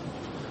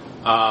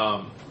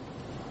 to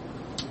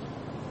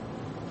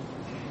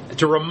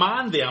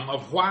remind them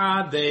of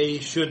why they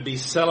should be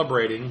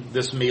celebrating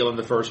this meal in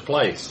the first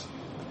place.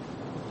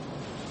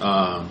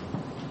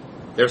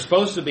 They're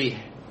supposed to be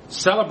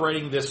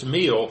celebrating this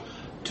meal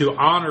to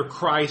honor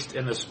Christ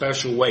in a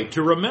special way,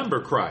 to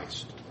remember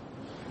Christ.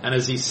 And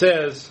as he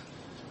says,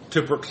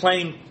 to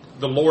proclaim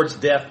the Lord's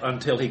death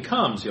until he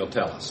comes, he'll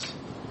tell us.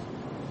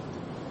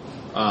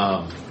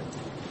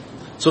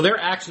 So their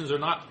actions are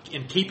not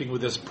in keeping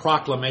with this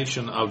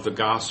proclamation of the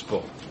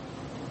gospel.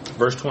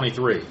 Verse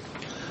 23.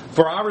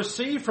 For I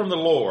received from the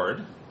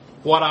Lord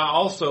what I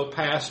also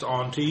passed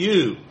on to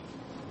you.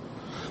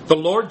 The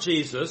Lord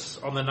Jesus,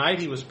 on the night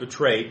he was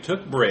betrayed,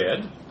 took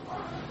bread,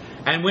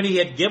 and when he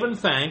had given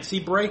thanks, he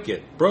broke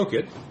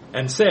it,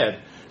 and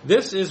said,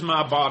 This is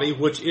my body,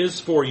 which is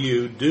for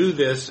you. Do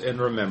this in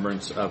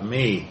remembrance of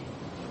me.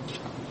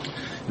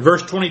 In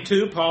verse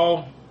 22,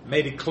 Paul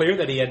made it clear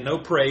that he had no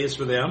praise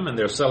for them in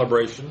their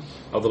celebration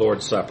of the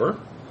Lord's Supper.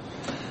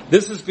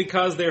 This is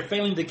because they're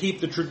failing to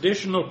keep the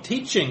traditional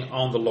teaching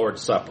on the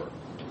Lord's Supper.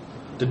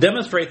 To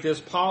demonstrate this,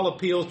 Paul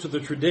appeals to the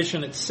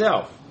tradition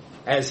itself,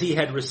 as he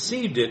had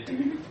received it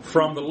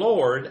from the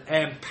Lord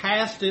and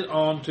passed it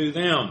on to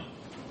them.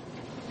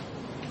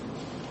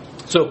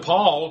 So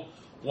Paul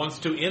wants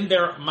to, in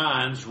their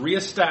minds,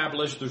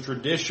 reestablish the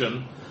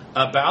tradition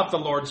about the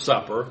Lord's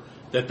Supper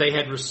that they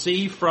had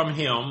received from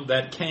him,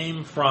 that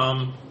came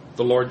from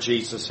the Lord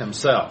Jesus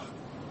himself.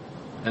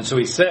 And so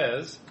he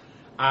says,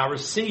 I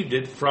received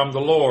it from the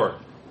Lord.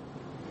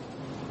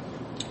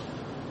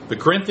 The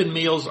Corinthian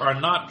meals are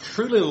not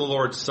truly the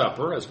Lord's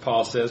Supper, as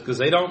Paul says, because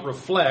they don't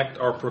reflect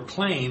or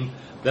proclaim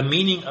the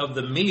meaning of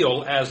the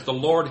meal as the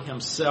Lord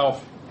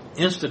himself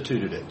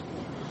instituted it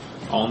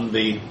on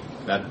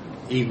that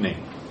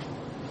evening.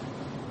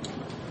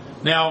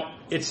 Now,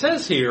 it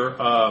says here,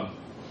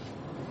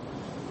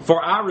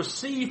 for I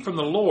received from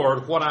the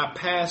Lord what I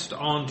passed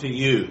on to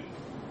you.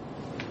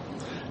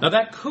 Now,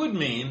 that could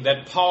mean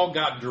that Paul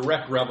got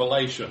direct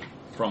revelation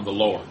from the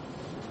Lord.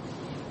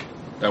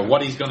 That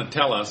what he's going to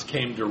tell us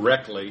came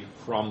directly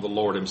from the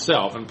Lord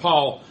himself. And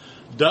Paul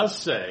does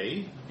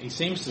say, he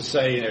seems to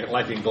say,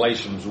 like in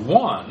Galatians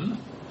 1,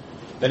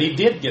 that he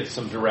did get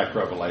some direct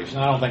revelation.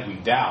 I don't think we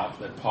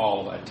doubt that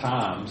Paul at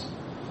times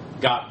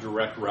got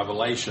direct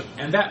revelation.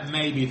 And that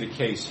may be the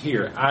case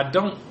here. I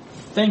don't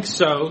think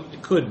so.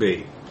 It could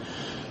be.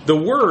 The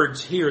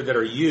words here that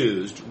are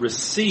used,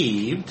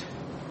 received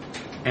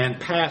and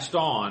passed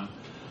on,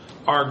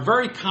 are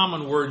very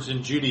common words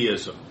in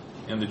Judaism,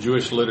 in the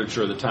Jewish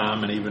literature of the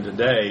time and even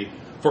today,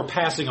 for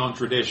passing on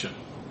tradition.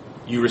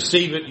 You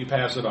receive it, you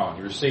pass it on.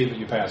 You receive it,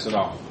 you pass it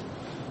on.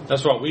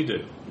 That's what we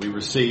do. We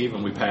receive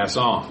and we pass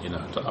on,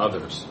 to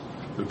others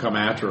who come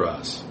after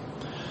us.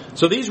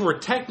 So these were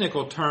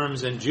technical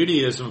terms in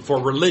Judaism for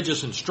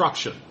religious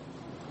instruction.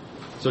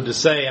 So to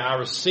say, I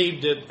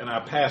received it and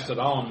I passed it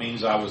on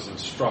means I was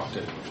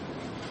instructed.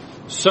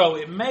 So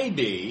it may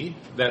be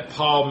that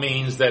Paul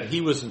means that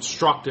he was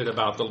instructed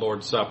about the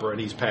Lord's Supper and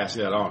he's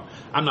passing that on.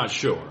 I'm not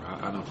sure.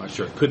 I'm not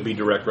sure. It could be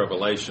direct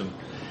revelation.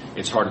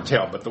 It's hard to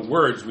tell. But the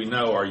words we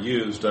know are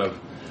used of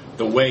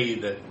the way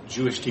that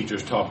Jewish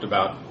teachers talked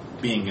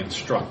about being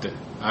instructed.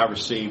 I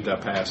received, I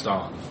passed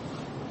on.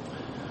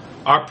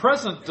 Our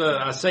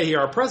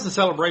present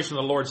celebration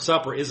of the Lord's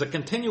Supper is a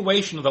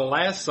continuation of the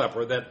Last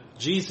Supper that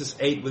Jesus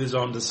ate with his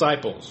own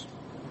disciples.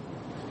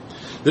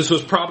 This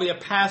was probably a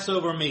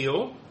Passover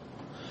meal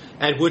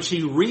at which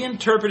he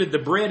reinterpreted the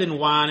bread and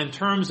wine in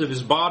terms of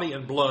his body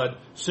and blood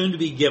soon to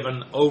be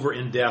given over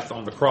in death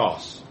on the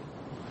cross.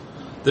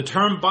 The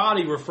term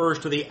body refers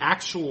to the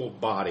actual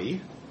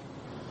body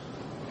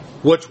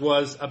which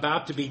was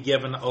about to be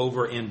given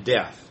over in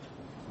death.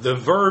 The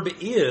verb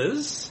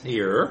is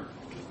here,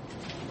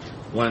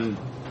 when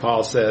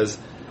Paul says,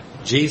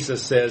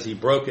 Jesus says he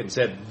broke it and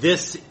said,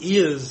 this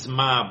is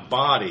my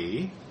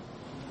body.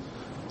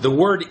 The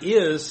word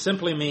is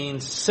simply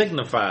means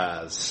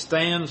signifies,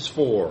 stands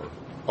for,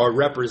 or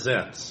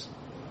represents.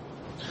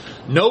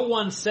 No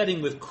one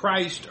sitting with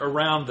Christ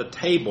around the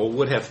table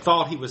would have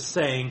thought he was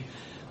saying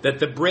that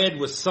the bread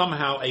was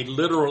somehow a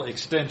literal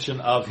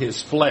extension of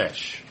his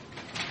flesh.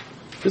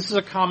 This is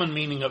a common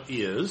meaning of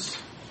is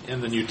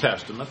in the New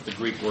Testament, the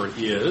Greek word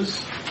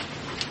is.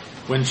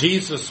 When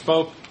Jesus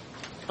spoke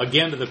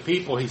again to the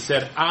people, he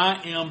said,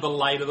 I am the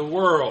light of the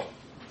world.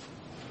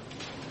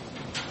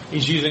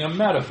 He's using a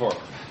metaphor.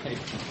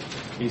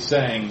 He's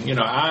saying, you're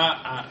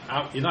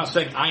not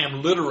saying I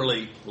am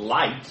literally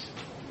light.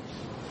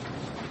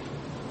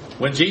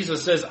 When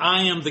Jesus says,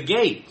 I am the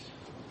gate,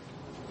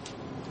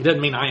 he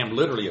doesn't mean I am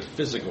literally a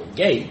physical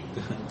gate,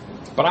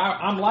 but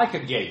I'm like a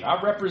gate.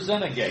 I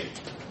represent a gate.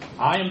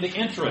 I am the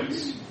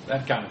entrance,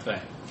 that kind of thing.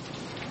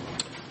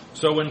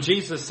 So when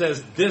Jesus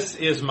says, this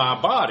is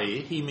my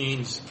body, he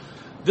means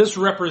this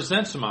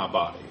represents my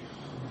body.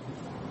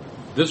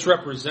 This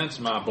represents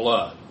my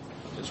blood,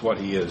 is what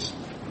he is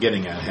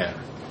getting at here.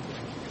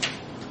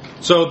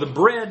 So the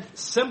bread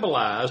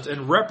symbolized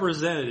and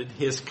represented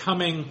his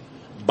coming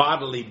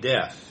bodily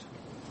death,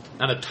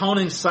 an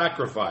atoning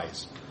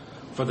sacrifice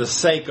for the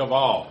sake of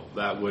all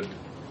that would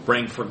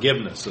bring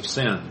forgiveness of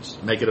sins,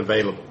 make it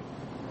available.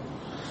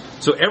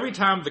 So every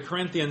time the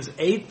Corinthians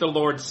ate the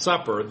Lord's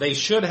Supper, they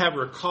should have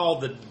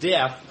recalled the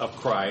death of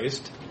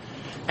Christ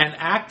and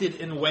acted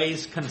in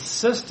ways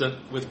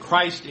consistent with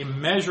Christ's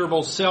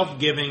immeasurable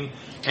self-giving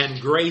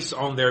and grace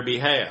on their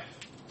behalf.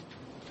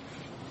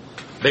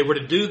 They were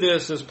to do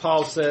this, as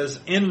Paul says,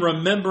 in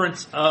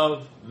remembrance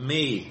of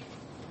me.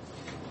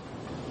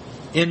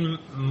 In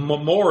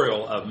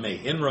memorial of me.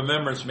 In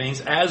remembrance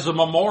means as a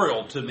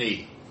memorial to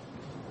me.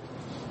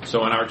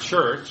 So in our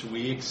church,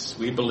 we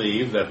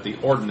believe that the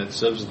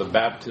ordinances of the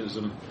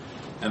baptism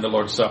and the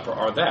Lord's Supper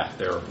are that.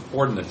 They're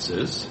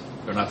ordinances.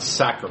 They're not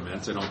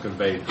sacraments. They don't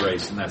convey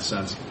grace in that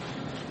sense.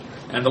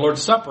 And the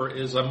Lord's Supper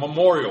is a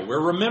memorial.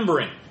 We're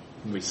remembering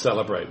when we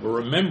celebrate.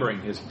 We're remembering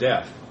his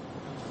death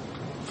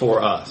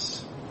for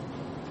us.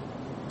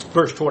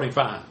 Verse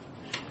 25.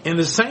 In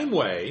the same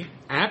way,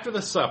 after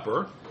the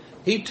supper,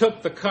 he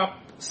took the cup,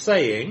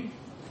 saying,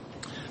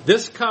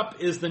 "This cup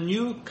is the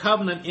new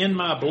covenant in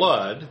my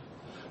blood.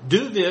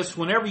 Do this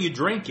whenever you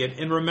drink it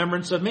in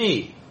remembrance of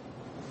me."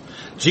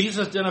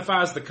 Jesus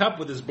identifies the cup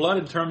with his blood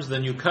in terms of the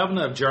new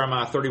covenant of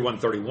Jeremiah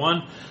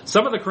 31:31.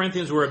 Some of the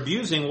Corinthians were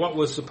abusing what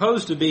was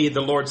supposed to be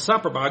the Lord's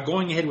Supper by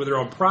going ahead with their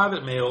own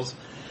private meals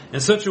in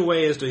such a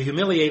way as to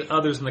humiliate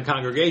others in the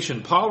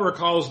congregation. Paul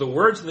recalls the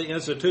words of the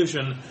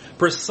institution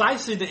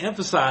precisely to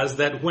emphasize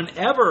that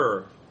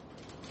whenever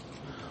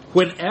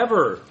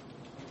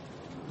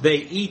they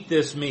eat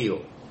this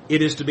meal,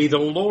 it is to be the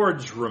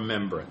Lord's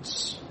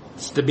remembrance.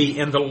 It's to be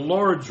in the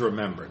Lord's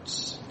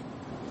remembrance.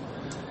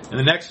 In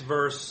the next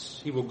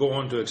verse, he will go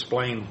on to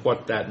explain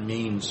what that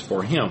means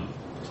for him.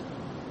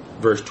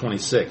 Verse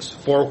 26.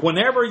 For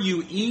whenever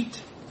you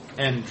eat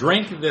and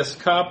drink this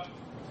cup,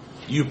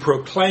 you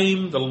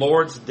proclaim the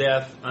Lord's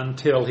death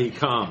until he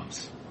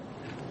comes.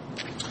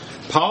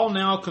 Paul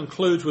now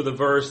concludes with a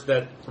verse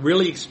that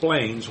really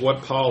explains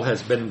what Paul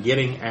has been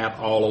getting at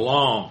all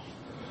along.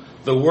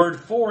 The word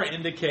 "for"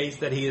 indicates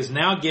that he is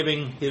now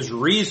giving his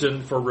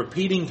reason for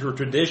repeating through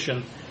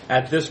tradition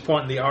at this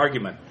point in the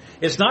argument.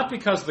 It's not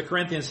because the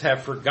Corinthians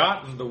have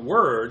forgotten the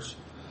words,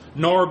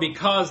 nor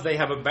because they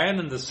have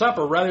abandoned the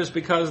supper. Rather, it's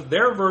because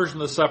their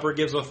version of the supper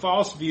gives a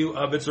false view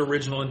of its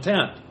original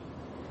intent.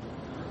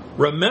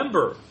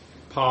 Remember,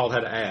 Paul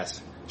had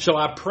asked, shall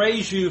I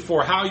praise you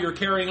for how you're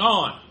carrying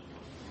on?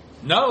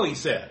 No, he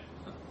said.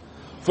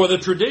 For the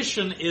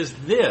tradition is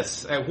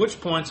this, at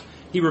which points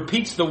he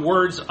repeats the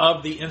words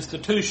of the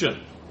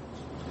institution.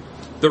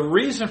 The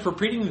reason for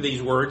repeating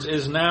these words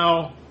is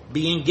now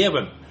being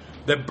given.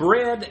 The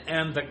bread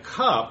and the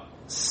cup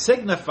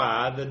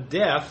signify the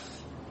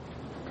death.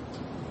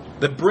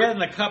 The bread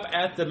and the cup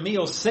at the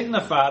meal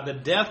signify the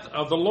death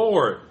of the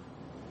Lord.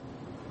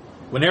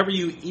 Whenever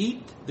you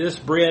eat this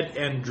bread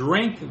and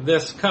drink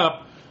this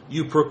cup,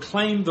 you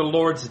proclaim the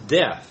Lord's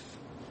death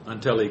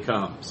until he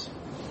comes.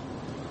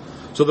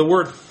 So the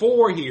word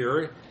 "for"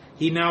 here,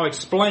 he now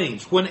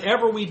explains.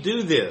 Whenever we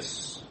do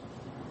this,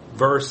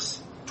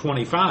 verse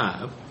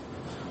 25,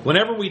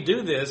 whenever we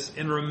do this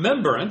in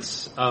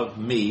remembrance of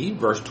me,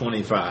 verse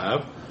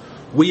 25,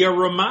 we are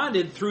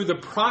reminded through the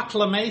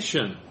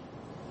proclamation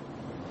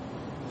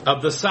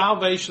of the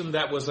salvation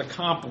that was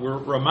accomplished. We're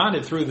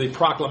reminded through the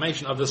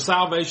proclamation of the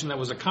salvation that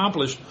was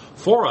accomplished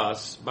for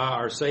us by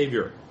our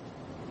Savior.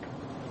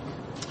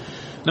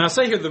 Now I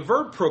say here the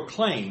verb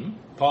proclaim,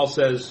 Paul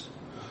says,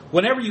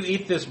 whenever you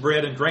eat this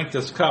bread and drink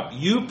this cup,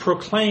 you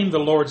proclaim the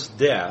Lord's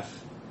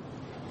death,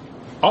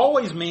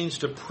 always means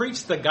to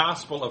preach the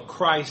gospel of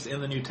Christ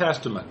in the New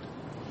Testament.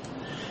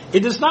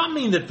 It does not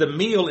mean that the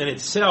meal in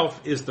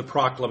itself is the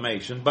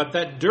proclamation, but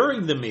that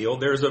during the meal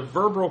there's a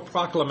verbal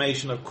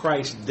proclamation of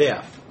Christ's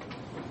death.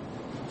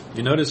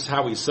 You notice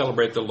how we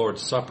celebrate the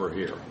Lord's Supper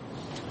here.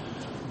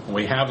 When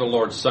we have the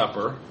Lord's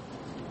Supper,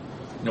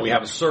 we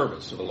have a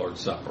service of the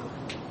Lord's Supper.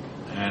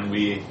 And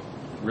we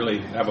really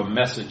have a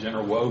message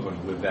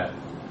interwoven with that,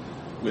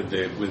 with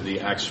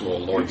the actual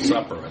Lord's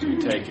Supper as we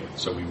take it.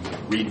 So we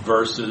read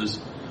verses,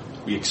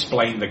 we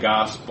explain the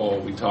gospel,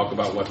 we talk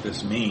about what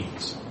this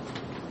means.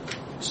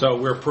 So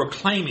we're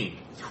proclaiming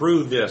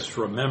through this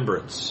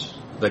remembrance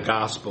the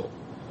gospel.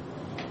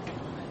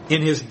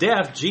 In his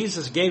death,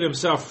 Jesus gave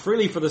himself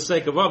freely for the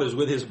sake of others.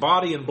 With his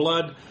body and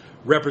blood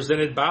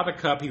represented by the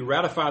cup, he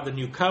ratified the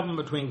new covenant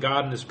between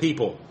God and his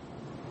people.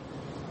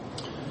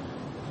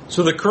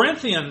 So the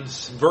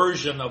Corinthians'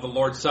 version of the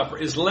Lord's Supper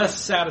is less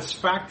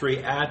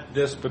satisfactory at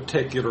this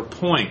particular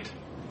point.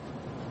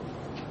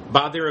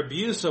 By their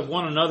abuse of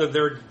one another,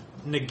 they're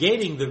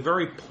negating the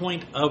very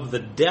point of the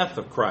death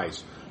of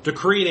Christ, to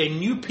create a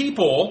new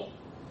people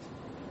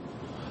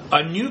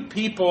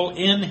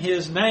in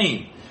his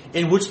name,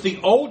 in which the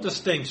old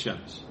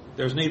distinctions,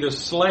 there's neither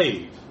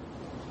slave.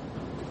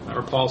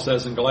 Remember Paul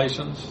says in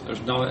Galatians,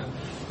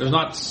 there's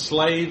not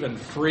slave and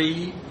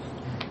free.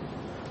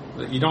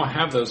 You don't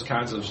have those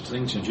kinds of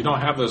distinctions. You don't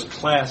have those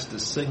class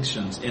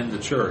distinctions in the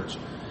church.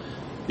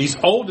 These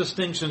old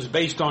distinctions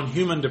based on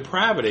human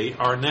depravity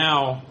are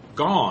now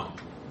gone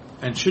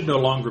and should no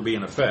longer be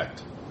in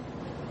effect.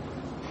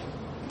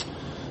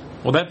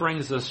 Well, that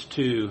brings us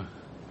to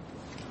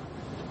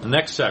the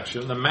next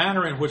section, the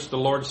manner in which the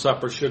Lord's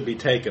Supper should be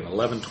taken,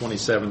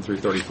 11:27 through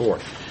 34.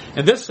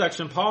 In this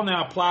section, Paul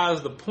now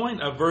applies the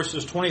point of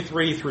verses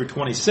 23 through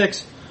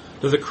 26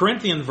 to the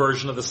Corinthian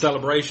version of the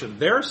celebration.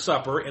 Their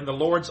supper in the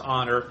Lord's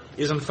honor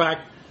is in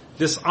fact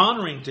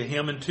dishonoring to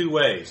him in two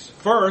ways.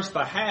 First,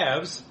 the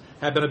haves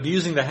have been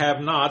abusing the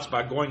have-nots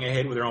by going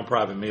ahead with their own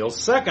private meals.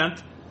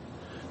 Second,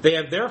 they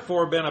have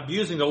therefore been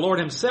abusing the Lord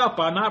himself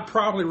by not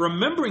properly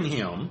remembering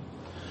him,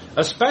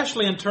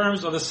 especially in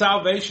terms of the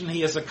salvation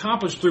he has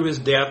accomplished through his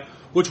death,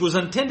 which was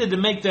intended to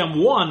make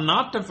them one,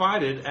 not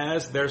divided,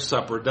 as their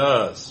supper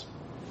does.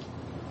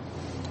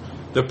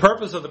 The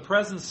purpose of the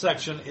present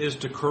section is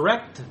to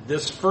correct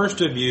this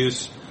first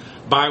abuse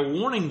by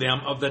warning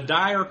them of the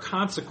dire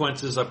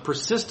consequences of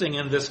persisting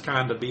in this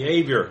kind of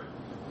behavior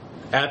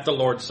at the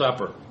Lord's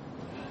Supper.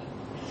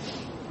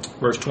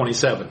 Verse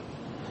 27.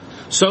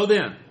 So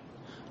then,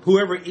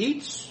 whoever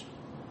eats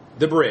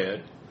the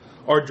bread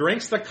or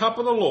drinks the cup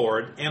of the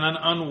Lord in an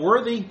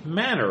unworthy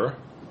manner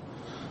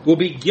will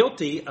be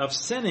guilty of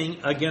sinning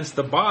against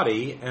the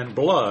body and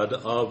blood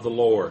of the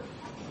Lord.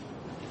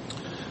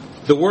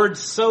 The words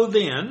 "so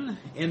then"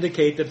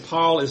 indicate that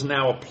Paul is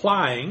now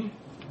drawing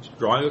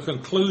a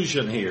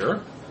conclusion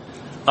here,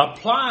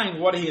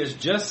 applying what he has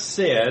just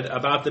said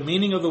about the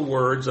meaning of the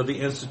words of the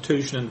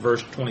institution in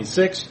verse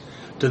 26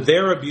 to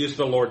their abuse of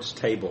the Lord's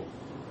table.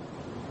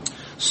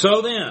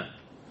 So then,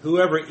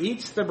 whoever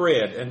eats the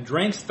bread and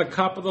drinks the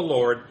cup of the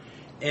Lord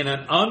in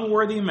an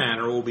unworthy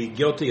manner will be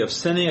guilty of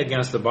sinning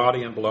against the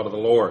body and blood of the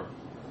Lord.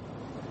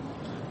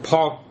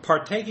 Paul,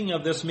 partaking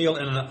of this meal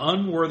in an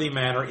unworthy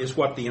manner is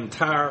what the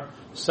entire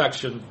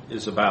section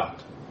is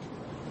about.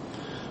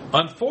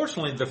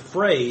 Unfortunately, the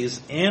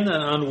phrase "in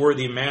an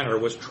unworthy manner"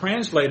 was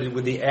translated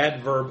with the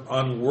adverb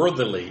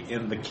 "unworthily"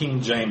 in the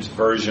King James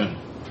Version.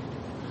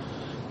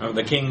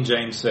 The King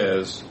James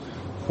says,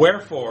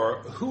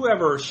 "Wherefore,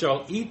 whoever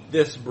shall eat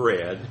this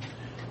bread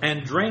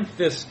and drink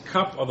this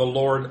cup of the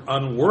Lord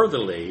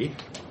unworthily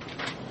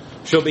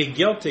shall be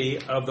guilty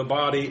of the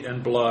body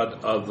and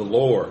blood of the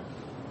Lord."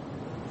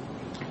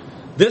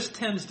 This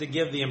tends to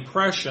give the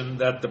impression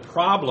that the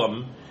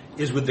problem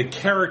is with the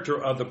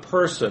character of the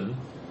person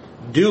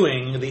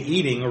doing the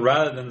eating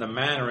rather than the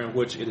manner in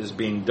which it is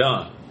being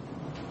done.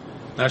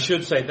 Now, I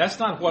should say that's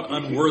not what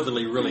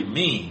unworthily really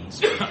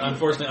means.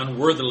 Unfortunately,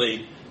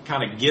 unworthily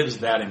kind of gives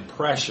that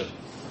impression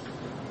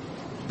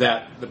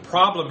that the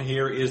problem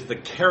here is the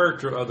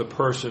character of the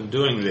person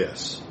doing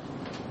this.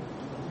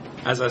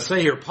 As I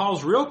say here,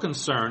 Paul's real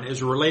concern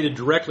is related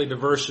directly to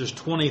verses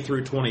 20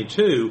 through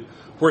 22,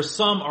 where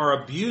some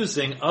are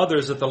abusing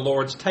others at the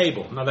Lord's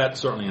table. Now, that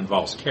certainly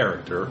involves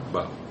character,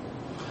 but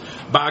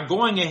by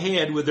going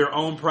ahead with their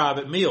own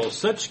private meals.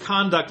 Such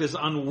conduct is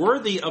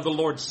unworthy of the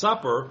Lord's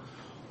Supper,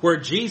 where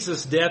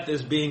Jesus' death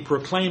is being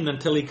proclaimed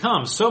until he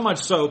comes. So much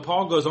so,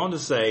 Paul goes on to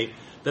say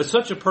that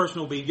such a person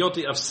will be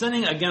guilty of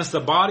sinning against the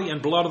body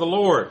and blood of the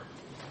Lord.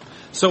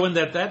 So in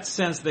that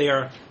sense,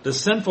 the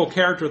sinful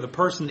character of the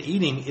person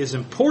eating is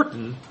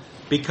important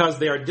because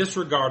they are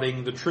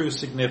disregarding the true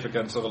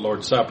significance of the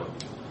Lord's Supper.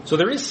 So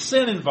there is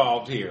sin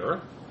involved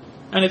here,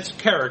 and it's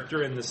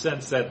character in the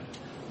sense that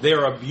they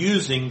are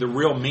abusing the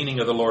real meaning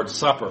of the Lord's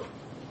Supper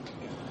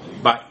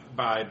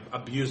by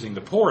abusing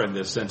the poor in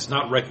this sense,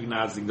 not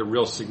recognizing the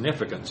real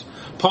significance.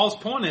 Paul's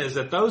point is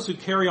that those who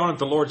carry on at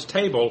the Lord's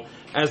table,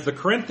 as the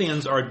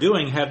Corinthians are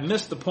doing, have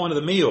missed the point of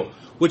the meal,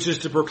 which is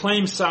to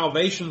proclaim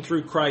salvation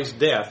through Christ's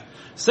death,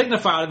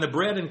 signified in the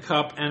bread and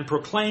cup and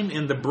proclaimed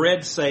in the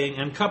bread saying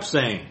and cup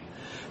saying.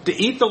 To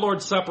eat the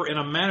Lord's Supper in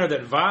a manner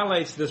that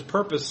violates this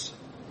purpose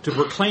to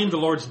proclaim the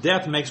Lord's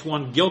death makes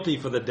one guilty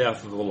for the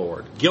death of the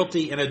Lord.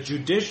 Guilty in a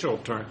judicial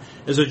term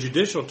is a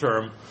judicial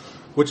term,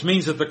 which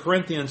means that the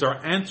Corinthians are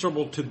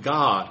answerable to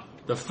God,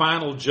 the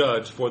final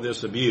judge, for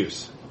this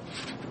abuse.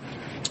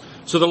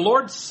 So the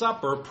Lord's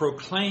Supper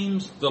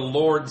proclaims the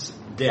Lord's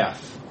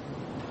death,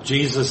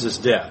 Jesus'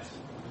 death.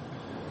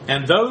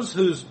 And those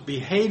whose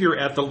behavior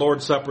at the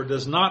Lord's Supper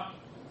does not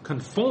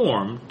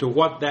conform to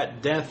what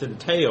that death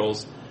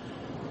entails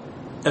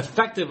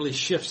effectively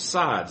shift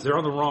sides. They're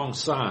on the wrong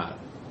side.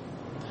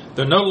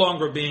 They're no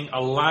longer being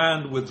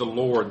aligned with the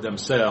Lord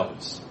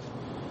themselves.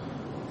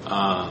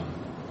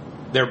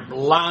 They're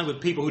aligned with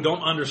people who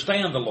don't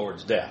understand the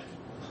Lord's death.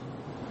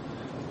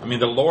 I mean,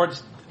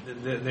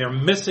 they're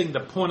missing the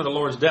point of the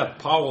Lord's death.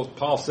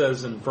 Paul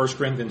says in 1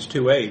 Corinthians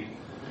 2:8,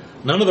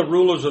 none of the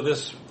rulers of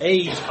this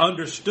age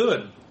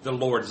understood the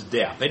Lord's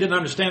death. They didn't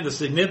understand the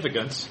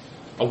significance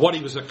of what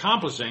he was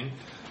accomplishing,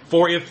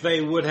 for if they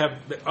would have,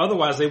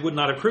 otherwise they would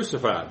not have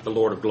crucified the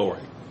Lord of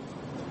glory.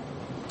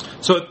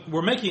 So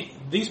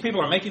these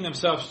people are making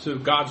themselves to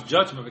God's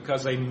judgment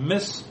because they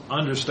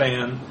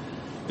misunderstand.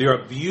 They're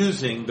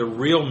abusing the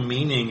real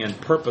meaning and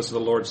purpose of the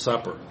Lord's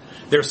Supper.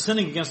 They're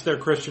sinning against their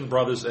Christian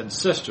brothers and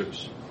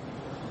sisters.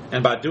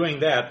 And by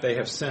doing that, they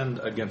have sinned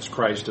against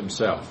Christ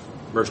himself.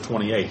 Verse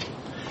 28.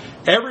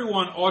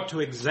 Everyone ought to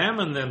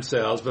examine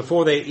themselves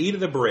before they eat of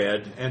the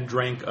bread and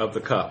drink of the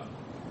cup.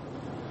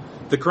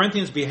 The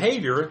Corinthians'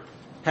 behavior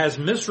has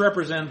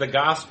misrepresented the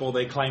gospel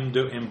they claim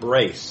to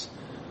embrace.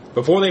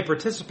 Before they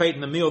participate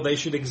in the meal, they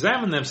should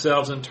examine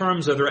themselves in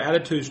terms of their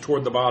attitudes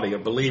toward the body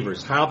of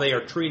believers, how they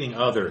are treating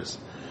others,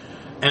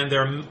 and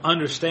their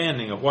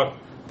understanding of what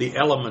the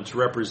elements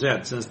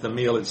represent, since the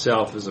meal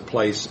itself is a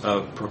place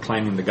of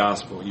proclaiming the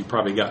gospel. You've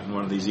probably gotten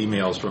one of these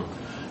emails from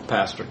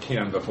Pastor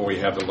Ken before we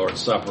have the Lord's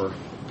Supper.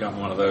 Gotten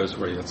one of those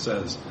where it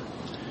says,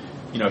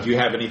 if you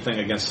have anything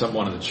against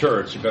someone in the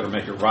church, you better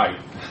make it right.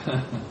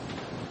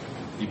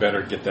 You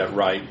better get that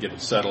right, get it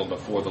settled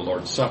before the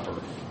Lord's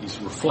Supper. He's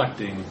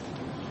reflecting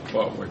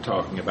what we're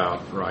talking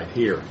about right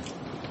here.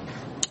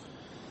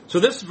 So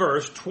this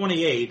verse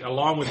 28,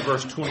 along with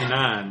verse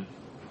 29,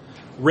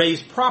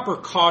 raise proper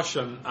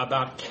caution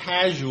about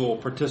casual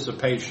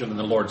participation in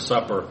the Lord's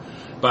Supper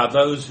by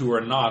those who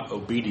are not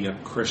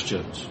obedient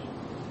Christians.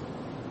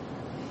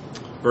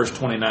 Verse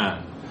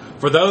 29.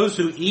 For those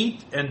who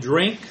eat and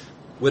drink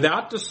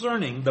without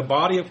discerning the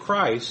body of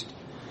Christ,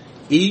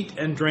 eat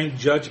and drink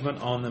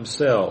judgment on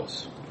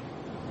themselves.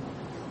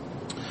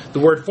 The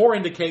word for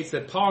indicates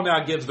that Paul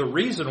now gives the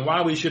reason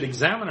why we should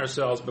examine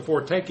ourselves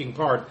before taking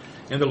part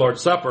in the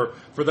Lord's Supper.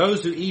 For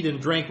those who eat and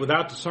drink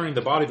without discerning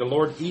the body of the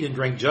Lord, eat and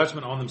drink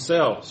judgment on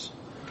themselves.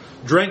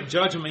 Drink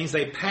judgment means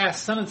they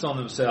pass sentence on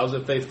themselves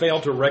if they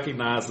fail to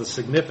recognize the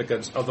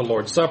significance of the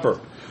Lord's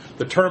Supper.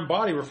 The term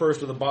body refers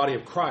to the body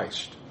of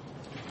Christ.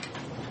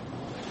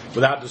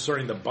 Without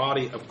discerning the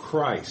body of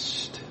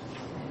Christ.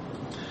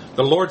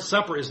 The Lord's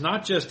Supper is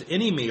not just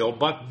any meal,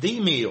 but the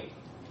meal,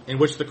 in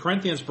which the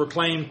Corinthians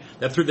proclaimed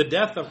that through the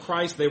death of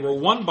Christ they were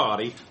one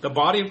body, the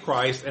body of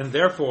Christ, and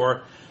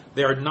therefore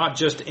they are not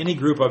just any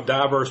group of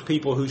diverse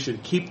people who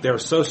should keep their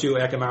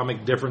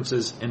socioeconomic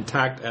differences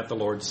intact at the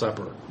Lord's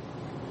Supper.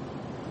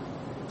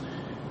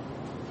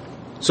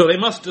 So they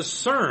must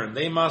discern,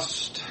 they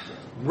must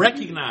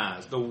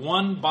recognize the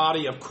one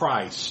body of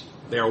Christ.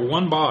 They are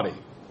one body.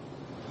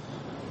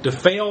 To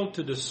fail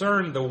to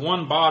discern the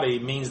one body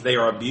means they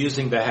are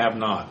abusing the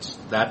have-nots.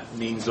 That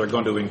means they're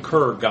going to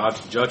incur God's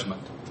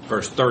judgment.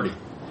 Verse 30.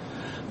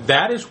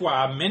 That is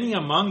why many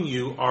among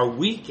you are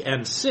weak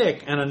and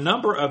sick, and a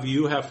number of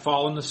you have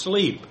fallen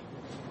asleep.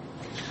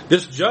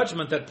 This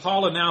judgment that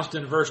Paul announced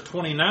in verse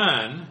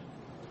 29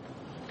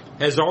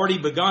 has already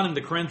begun in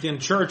the Corinthian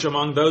church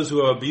among those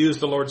who have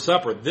abused the Lord's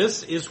Supper.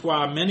 This is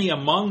why many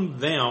among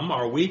them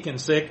are weak and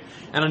sick,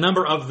 and a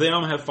number of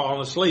them have fallen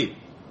asleep.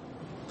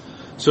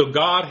 So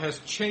God has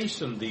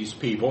chastened these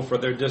people for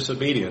their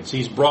disobedience.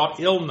 He's brought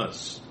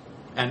illness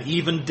and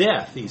even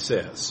death, he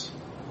says,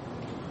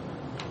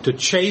 to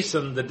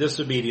chasten the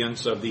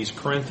disobedience of these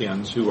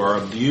Corinthians who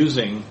are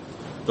abusing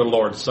the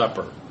Lord's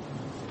Supper.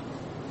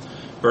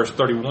 Verse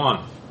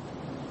 31.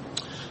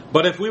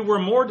 But if we were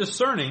more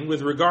discerning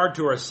with regard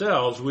to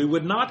ourselves, we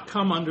would not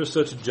come under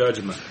such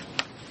judgment.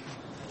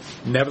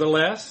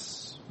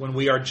 Nevertheless, when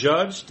we are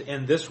judged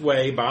in this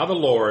way by the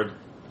Lord,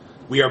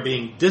 we are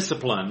being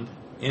disciplined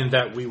in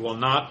that we will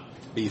not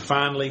be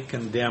finally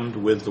condemned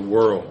with the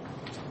world.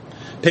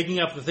 Picking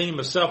up the theme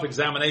of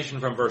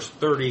self-examination from verse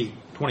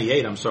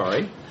 28,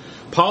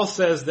 Paul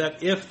says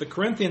that if the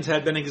Corinthians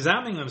had been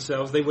examining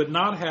themselves, they would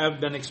not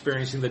have been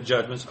experiencing the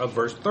judgments of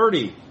verse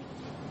 30.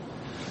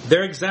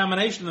 Their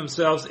examination of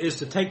themselves is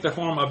to take the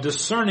form of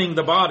discerning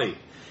the body.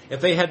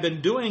 If they had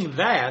been doing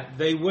that,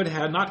 they would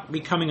have not be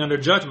coming under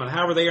judgment.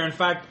 However, they are in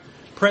fact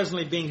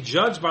presently being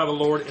judged by the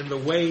Lord in the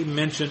way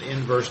mentioned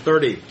in verse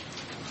 30.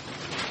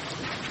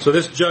 So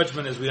this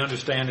judgment, as we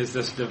understand, is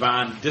this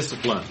divine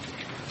discipline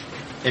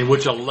in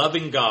which a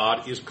loving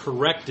God is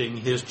correcting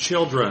his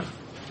children.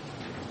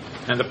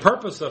 And the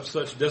purpose of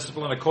such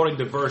discipline, according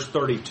to verse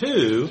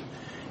 32,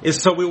 is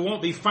so we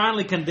won't be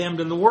finally condemned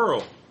in the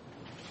world.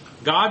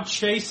 God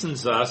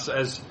chastens us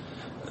as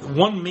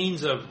one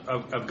means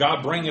of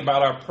God bringing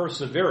about our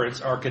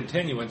perseverance, our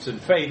continuance in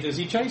faith, is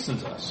he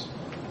chastens us.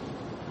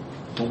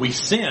 When we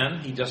sin,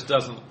 he just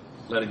doesn't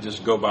let it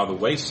just go by the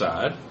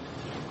wayside.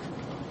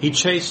 He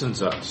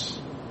chastens us.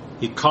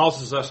 He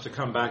causes us to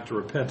come back to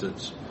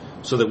repentance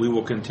so that we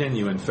will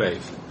continue in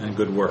faith and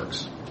good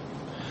works.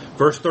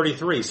 Verse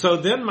 33, so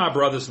then, my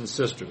brothers and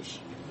sisters,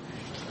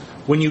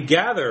 when you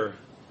gather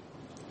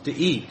to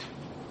eat,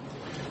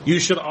 you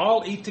should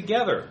all eat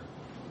together.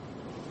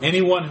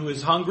 Anyone who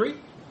is hungry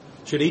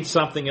should eat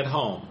something at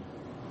home,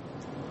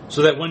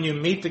 so that when you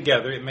meet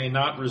together, it may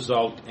not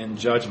result in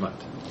judgment.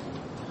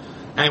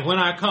 And when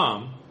I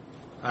come,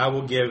 I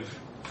will give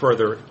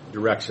further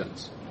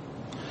directions.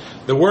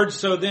 The words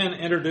so then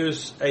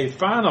introduce a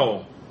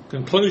final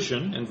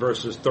conclusion in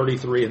verses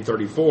 33 and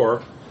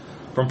 34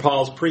 from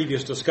Paul's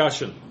previous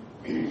discussion.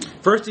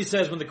 First he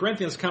says when the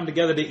Corinthians come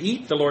together to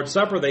eat the Lord's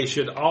Supper, they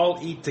should all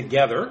eat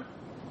together.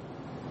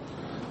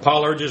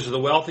 Paul urges the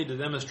wealthy to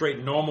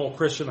demonstrate normal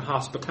Christian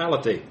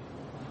hospitality.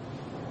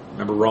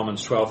 Remember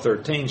Romans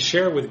 12:13,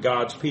 share with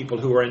God's people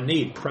who are in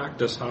need,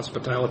 practice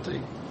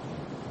hospitality.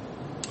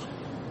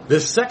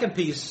 This second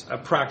piece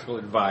of practical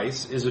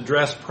advice is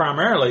addressed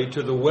primarily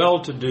to the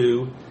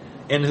well-to-do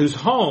in whose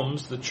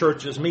homes the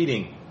church is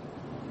meeting.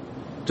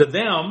 To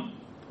them,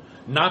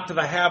 not to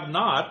the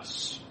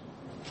have-nots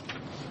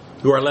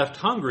who are left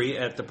hungry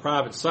at the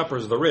private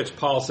suppers of the rich,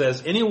 Paul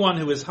says, anyone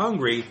who is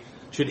hungry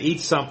should eat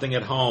something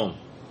at home.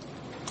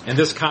 In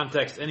this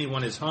context,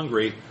 anyone is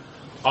hungry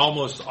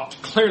almost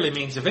clearly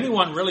means if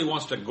anyone really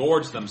wants to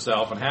gorge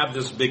themselves and have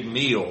this big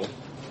meal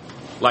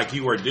like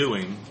you are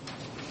doing,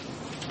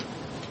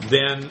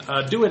 then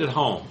do it at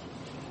home.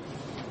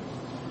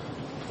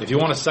 If you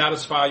want to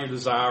satisfy your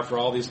desire for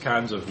all these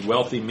kinds of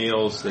wealthy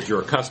meals that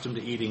you're accustomed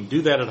to eating,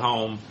 do that at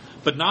home,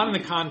 but not in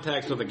the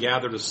context of the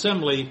gathered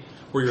assembly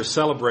where you're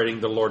celebrating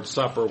the Lord's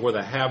Supper, where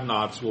the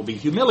have-nots will be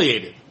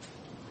humiliated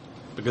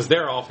because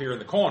they're off here in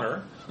the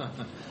corner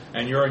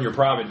and you're in your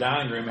private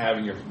dining room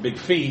having your big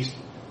feast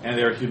and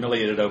they're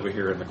humiliated over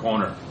here in the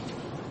corner.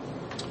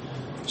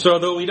 So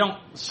though we don't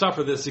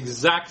suffer this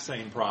exact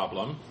same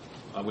problem,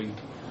 we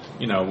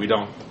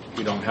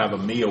don't have a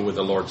meal with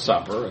the Lord's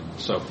Supper and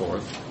so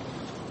forth.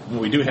 When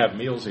we do have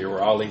meals here,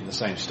 we're all eating the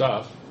same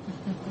stuff,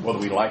 whether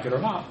we like it or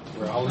not.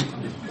 We're all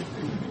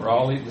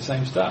eating the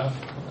same stuff,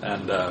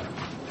 and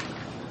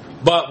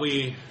but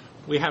we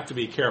have to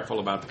be careful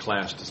about the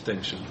class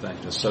distinction thing,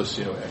 the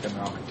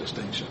socioeconomic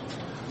distinction.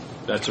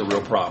 That's a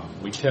real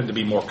problem. We tend to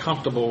be more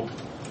comfortable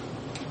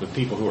with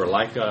people who are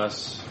like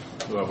us,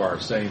 who have our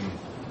same,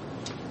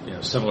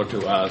 similar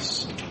to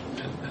us,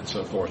 and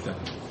so forth. And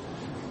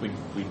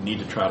we need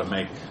to try to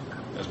make,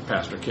 as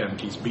Pastor Ken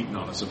keeps beating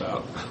on us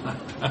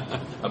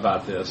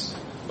about this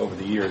over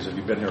the years. If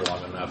you've been here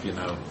long enough,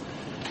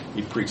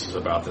 he preaches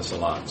about this a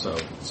lot. So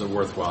it's a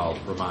worthwhile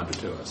reminder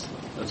to us.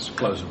 Let's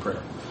close in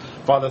prayer.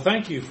 Father,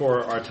 thank you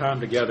for our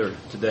time together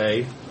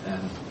today,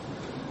 and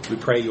we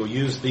pray you'll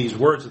use these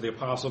words of the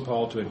Apostle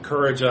Paul to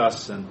encourage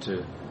us and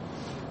to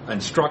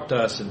instruct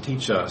us and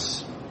teach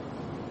us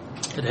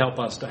and help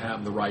us to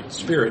have the right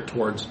spirit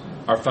towards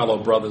our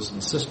fellow brothers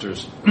and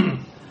sisters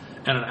and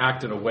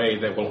act in a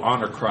way that will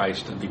honor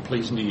Christ and be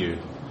pleasing to you.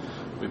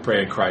 We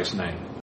pray in Christ's name.